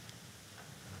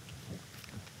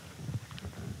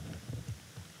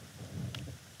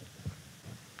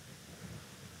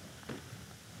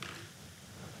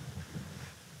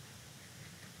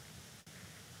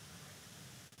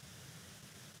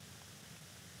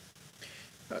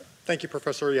 Thank you,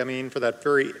 Professor Yamin, for that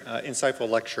very insightful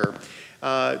lecture.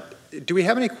 Do we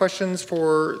have any questions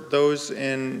for those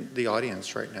in the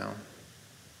audience right now?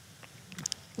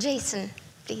 Jason,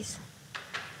 please.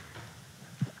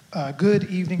 Good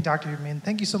evening, Dr. Yamin.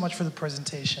 Thank you so much for the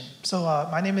presentation. So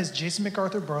my name is Jason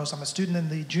MacArthur Burrows. I'm a student in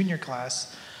the junior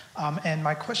class. And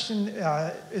my question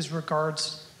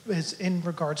is in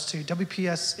regards to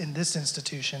WPS in this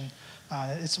institution.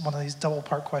 It's one of these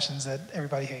double-part questions that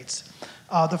everybody hates.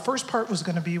 The first part was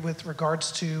going to be with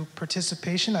regards to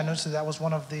participation. I noticed that was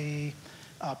one of the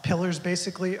pillars,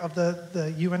 basically, of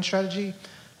the UN strategy.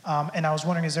 And I was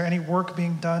wondering, is there any work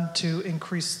being done to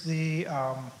increase the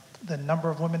number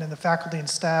of women in the faculty and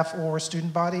staff or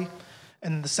student body?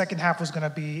 And the second half was going to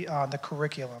be on the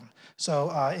curriculum.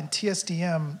 So in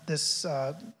TSDM this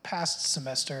past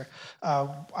semester,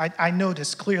 I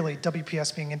noticed clearly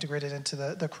WPS being integrated into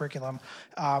the curriculum.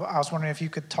 I was wondering if you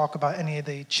could talk about any of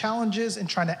the challenges in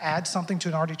trying to add something to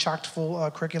an already chock full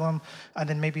curriculum, and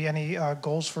then maybe any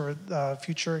goals for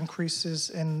future increases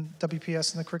in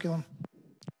WPS in the curriculum.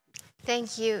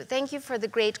 Thank you. Thank you for the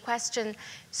great question.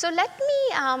 So let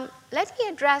me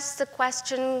address the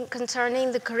question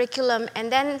concerning the curriculum,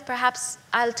 and then perhaps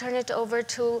I'll turn it over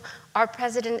to our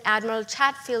President, Admiral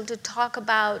Chatfield, to talk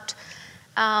about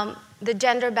the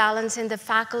gender balance in the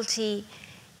faculty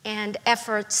and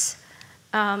efforts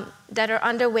that are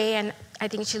underway, and I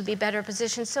think she'll be better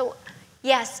positioned. So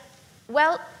yes,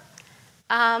 well,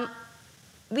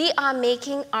 we are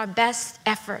making our best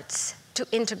efforts to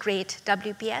integrate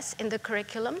WPS in the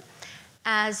curriculum.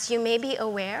 As you may be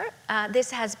aware,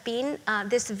 this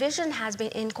vision has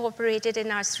been incorporated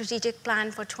in our strategic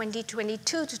plan for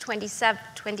 2022 to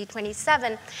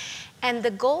 2027, and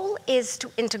the goal is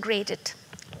to integrate it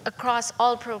across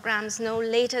all programs no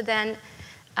later than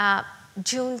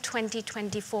June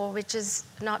 2024, which is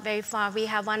not very far. We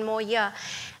have one more year.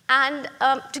 And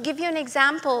to give you an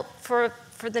example, for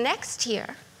the next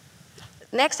year,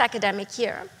 next academic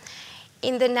year,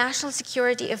 in the National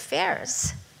Security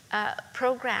Affairs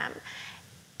program,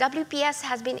 WPS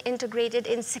has been integrated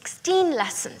in 16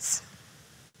 lessons.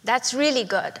 That's really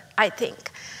good, I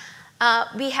think.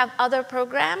 We have other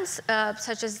programs,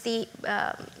 such as the,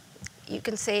 you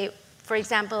can say, for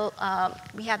example,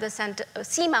 we have the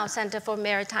CMAO Center for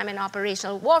Maritime and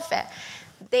Operational Warfare.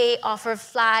 They offer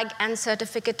flag and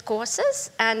certificate courses,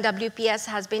 and WPS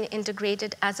has been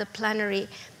integrated as a plenary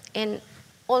in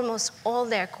almost all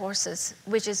their courses,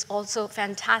 which is also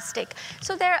fantastic.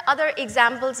 So there are other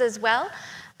examples as well.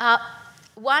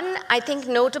 One, I think,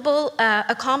 notable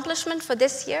accomplishment for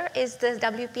this year is the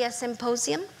WPS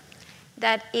Symposium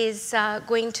that is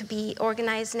going to be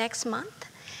organized next month.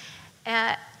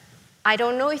 I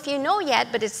don't know if you know yet,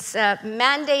 but it's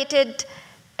mandated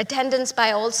attendance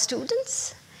by all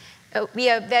students. We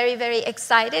are very, very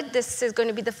excited. This is going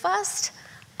to be the first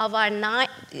of our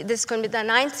this is going to be the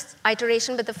 9th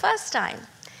iteration, but the first time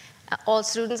all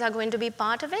students are going to be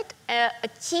part of it. A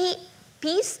key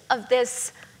piece of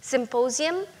this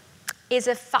symposium is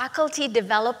a faculty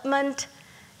development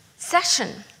session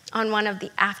on one of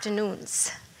the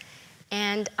afternoons.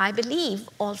 And I believe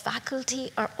all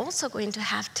faculty are also going to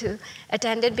have to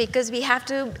attend it because we have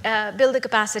to build the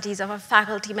capacities of our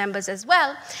faculty members as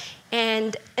well.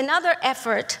 And another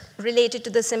effort related to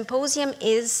the symposium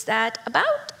is that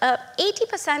about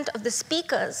 80% of the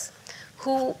speakers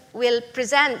who will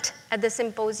present at the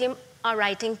symposium are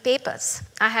writing papers.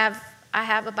 I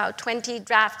have about 20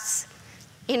 drafts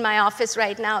in my office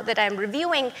right now that I'm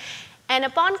reviewing. And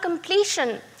upon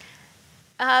completion,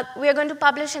 we are going to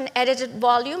publish an edited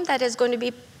volume that is going to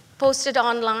be posted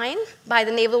online by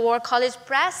the Naval War College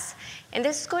Press. And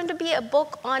this is going to be a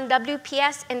book on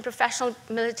WPS in professional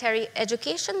military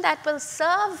education that will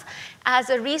serve as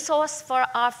a resource for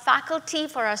our faculty,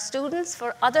 for our students,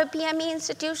 for other PME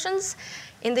institutions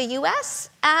in the US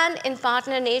and in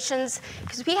partner nations,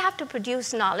 because we have to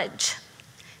produce knowledge.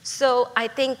 So I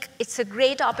think it's a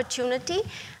great opportunity,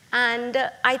 and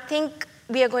I think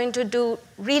we are going to do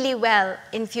really well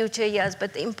in future years,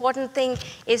 but the important thing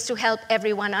is to help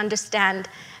everyone understand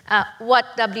what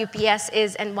WPS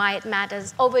is and why it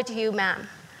matters. Over to you, ma'am.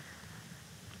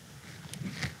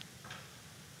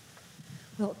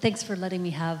 Well, thanks for letting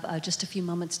me have just a few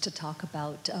moments to talk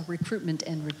about recruitment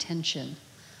and retention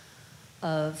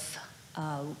of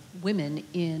women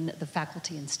in the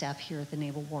faculty and staff here at the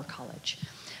Naval War College.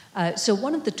 So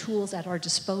one of the tools at our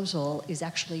disposal is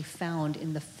actually found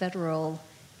in the Federal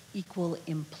Equal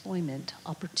Employment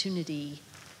Opportunity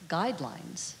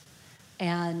Guidelines.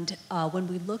 And when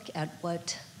we look at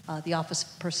what the Office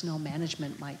of Personnel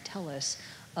Management might tell us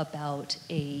about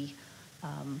a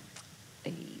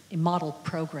model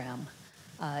program,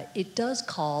 it does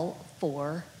call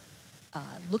for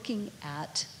looking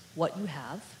at what you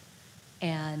have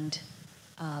and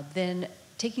then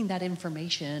taking that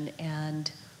information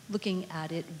and looking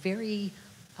at it very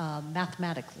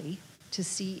mathematically to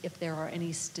see if there are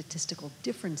any statistical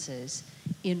differences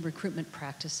in recruitment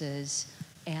practices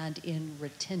and in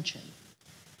retention.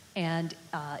 And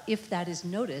if that is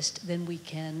noticed, then we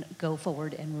can go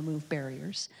forward and remove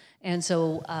barriers. And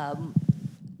so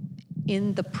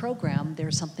in the program,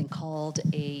 there's something called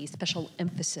a Special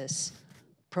Emphasis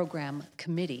Program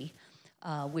Committee,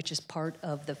 which is part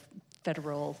of the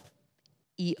federal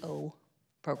EO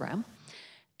program.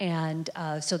 And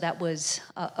so that was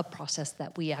a process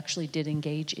that we actually did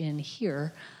engage in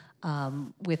here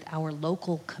with our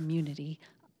local community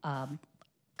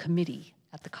committee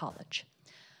at the college.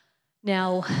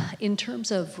 Now, in terms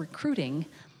of recruiting,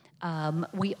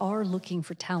 we are looking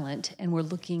for talent, and we're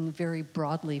looking very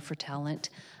broadly for talent.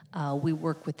 We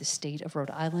work with the state of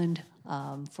Rhode Island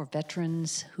for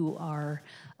veterans who are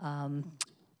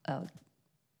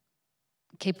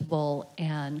capable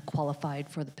and qualified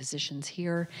for the positions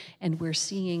here, and we're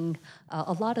seeing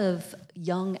a lot of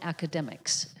young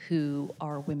academics who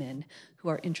are women who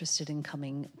are interested in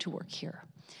coming to work here.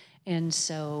 And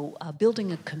so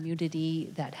building a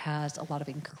community that has a lot of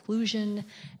inclusion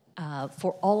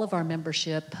for all of our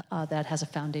membership, that has a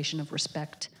foundation of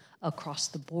respect across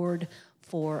the board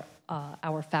for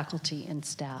our faculty and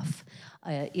staff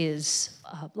is,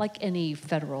 like any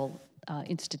federal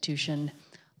institution,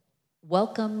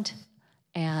 welcomed,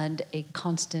 and a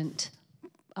constant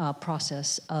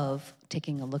process of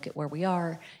taking a look at where we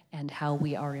are and how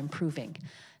we are improving.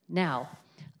 Now,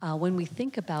 when we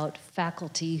think about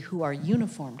faculty who are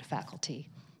uniformed faculty,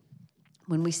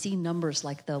 when we see numbers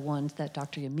like the ones that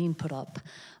Dr. Yamin put up,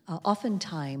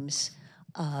 oftentimes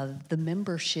the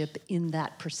membership in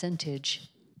that percentage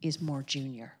is more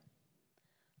junior,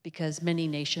 because many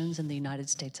nations, in the United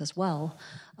States as well,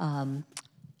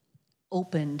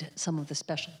 opened some of the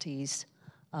specialties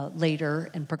later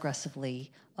and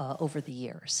progressively over the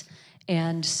years.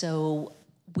 And so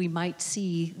we might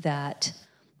see that,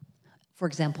 for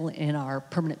example, in our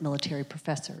permanent military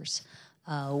professors,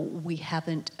 we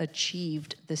haven't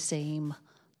achieved the same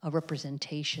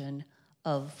representation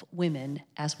of women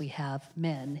as we have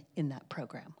men in that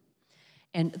program.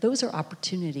 And those are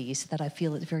opportunities that I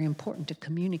feel it's very important to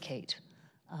communicate.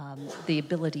 The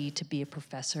ability to be a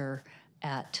professor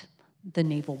at the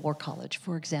Naval War College,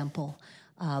 for example,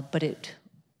 but it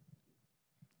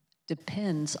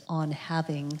depends on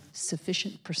having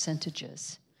sufficient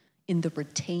percentages in the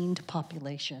retained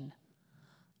population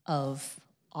of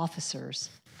officers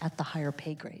at the higher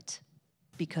pay grades,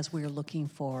 because we're looking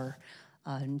for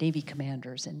Navy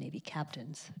commanders and Navy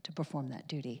captains to perform that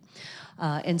duty.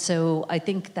 And so I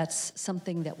think that's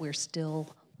something that we're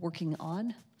still working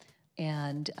on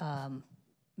and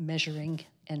measuring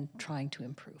and trying to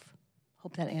improve.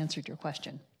 Hope that answered your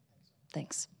question.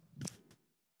 Thanks.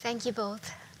 Thank you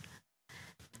both.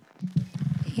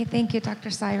 Hey, thank you, Dr.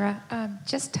 Saira.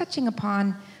 Just touching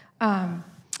upon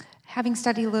having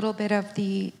studied a little bit of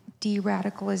the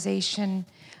de-radicalization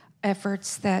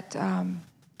efforts that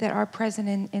that are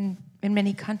present in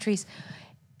many countries.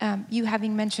 You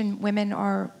having mentioned women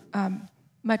are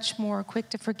much more quick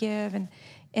to forgive and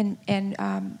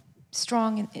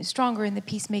stronger in the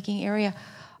peacemaking area.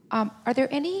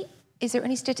 Is there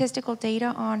any statistical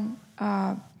data on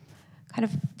kind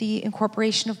of the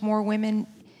incorporation of more women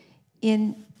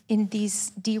in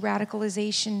these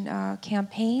de-radicalization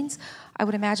campaigns? I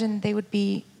would imagine they would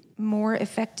be more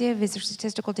effective. Is there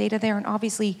statistical data there? And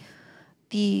obviously,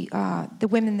 the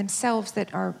women themselves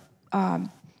that are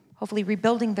hopefully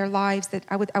rebuilding their lives, that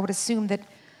I would assume that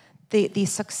the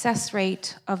success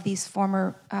rate of these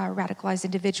former radicalized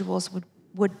individuals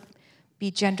would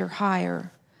be gender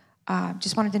higher.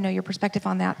 Just wanted to know your perspective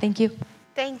on that. Thank you.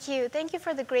 Thank you. Thank you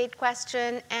for the great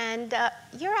question. And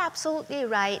you're absolutely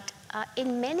right.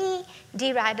 In many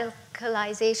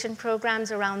de-radicalization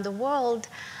programs around the world,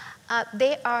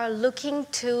 they are looking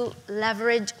to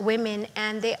leverage women,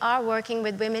 and they are working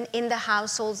with women in the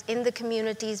households, in the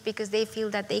communities, because they feel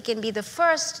that they can be the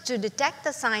first to detect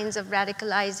the signs of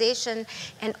radicalization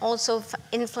and also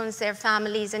influence their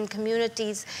families and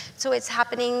communities. So it's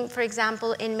happening, for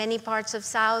example, in many parts of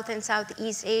South and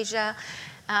Southeast Asia,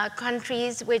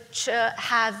 countries which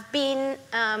have been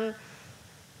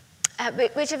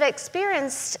which have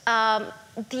experienced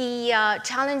the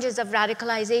challenges of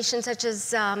radicalization, such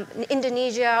as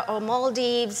Indonesia or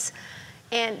Maldives,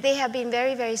 and they have been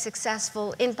very, very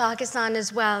successful. In Pakistan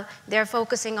as well, they're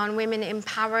focusing on women,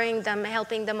 empowering them,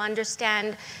 helping them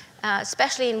understand,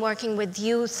 especially in working with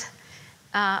youth.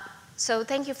 So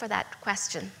thank you for that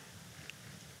question.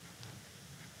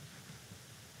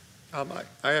 I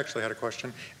actually had a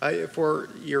question. For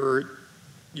your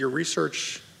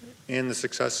research in the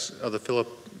success of the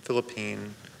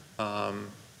Philippine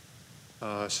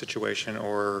situation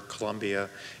or Colombia,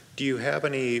 do you have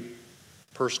any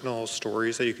personal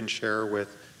stories that you can share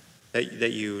with,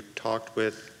 that you talked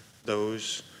with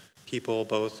those people,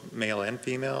 both male and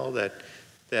female,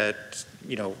 that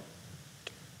you know,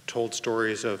 told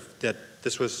stories of that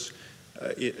this was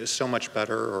so much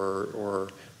better, or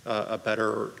a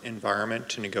better environment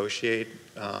to negotiate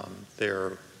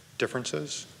their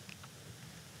differences?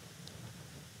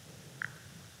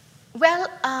 Well,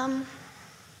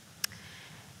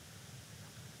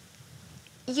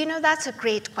 you know, that's a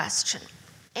great question.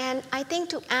 And I think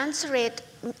to answer it,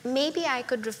 maybe I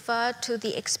could refer to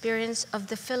the experience of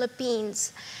the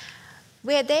Philippines,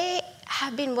 where they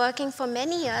have been working for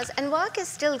many years, and work is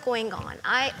still going on.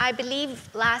 I believe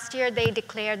last year they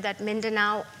declared that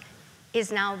Mindanao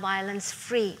is now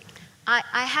violence-free. I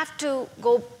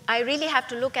really have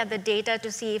to look at the data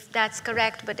to see if that's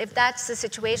correct, but if that's the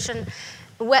situation,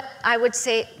 well, I would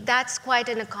say that's quite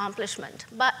an accomplishment.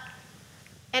 But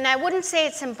And I wouldn't say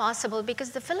it's impossible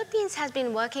because the Philippines has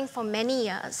been working for many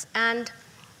years, and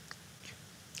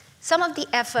some of the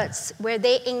efforts where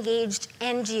they engaged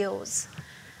NGOs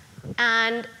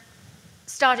and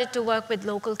started to work with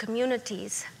local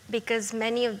communities, because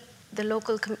many of the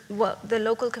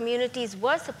local communities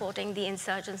were supporting the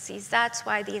insurgencies. That's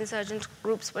why the insurgent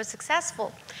groups were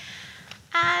successful.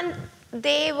 And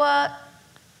they were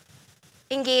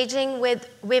engaging with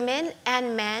women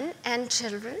and men and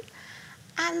children,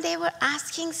 and they were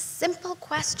asking simple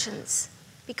questions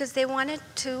because they wanted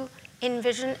to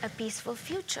envision a peaceful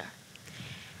future.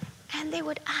 And they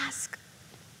would ask,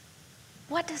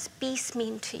 what does peace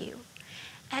mean to you?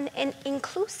 And an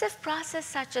inclusive process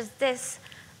such as this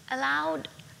allowed,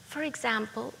 for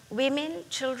example, women,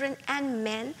 children, and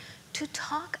men to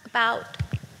talk about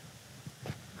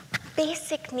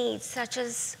basic needs such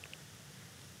as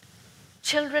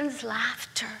children's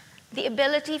laughter, the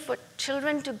ability for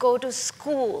children to go to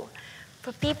school,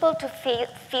 for people to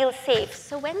feel safe.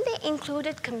 So when they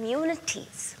included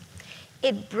communities,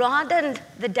 it broadened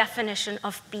the definition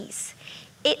of peace.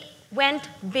 It went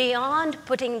beyond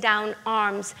putting down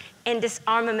arms and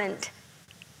disarmament,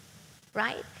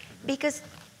 right? Because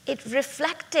it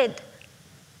reflected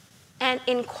and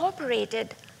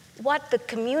incorporated what the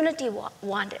community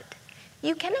wanted.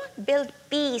 You cannot build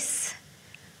peace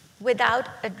without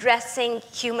addressing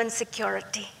human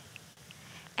security.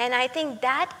 And I think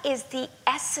that is the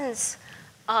essence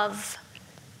of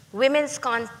women's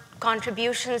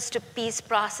contributions to peace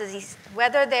processes,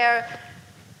 whether they're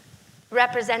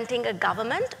representing a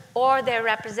government or they're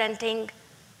representing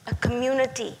a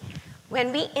community.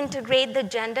 When we integrate the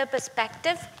gender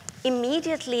perspective,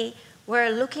 immediately we're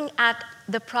looking at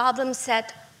the problem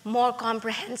set more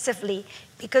comprehensively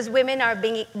because women are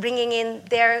bringing in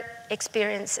their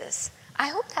experiences. I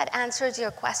hope that answers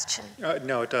your question.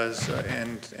 No, it does.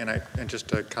 And just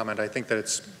to comment, I think that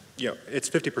it's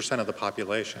 50% of the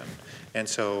population. And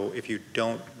so if you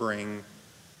don't bring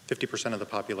 50% of the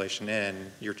population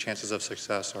in, your chances of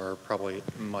success are probably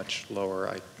much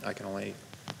lower. I can only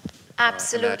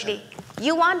Absolutely. imagine.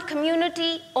 You want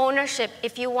community ownership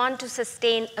if you want to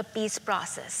sustain a peace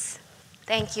process.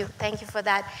 Thank you. Thank you for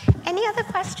that. Any other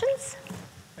questions?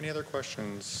 Any other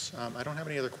questions? I don't have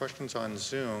any other questions on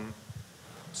Zoom.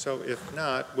 So if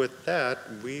not, with that,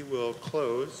 we will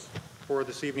close for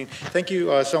this evening. Thank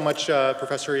you so much,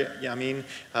 Professor Yamin.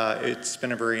 It's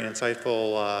been a very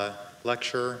insightful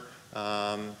lecture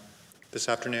this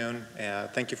afternoon.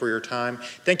 Thank you for your time.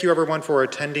 Thank you, everyone, for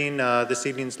attending this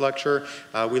evening's lecture.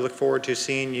 We look forward to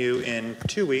seeing you in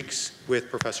 2 weeks with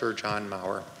Professor John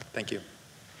Maurer. Thank you.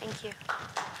 Thank you.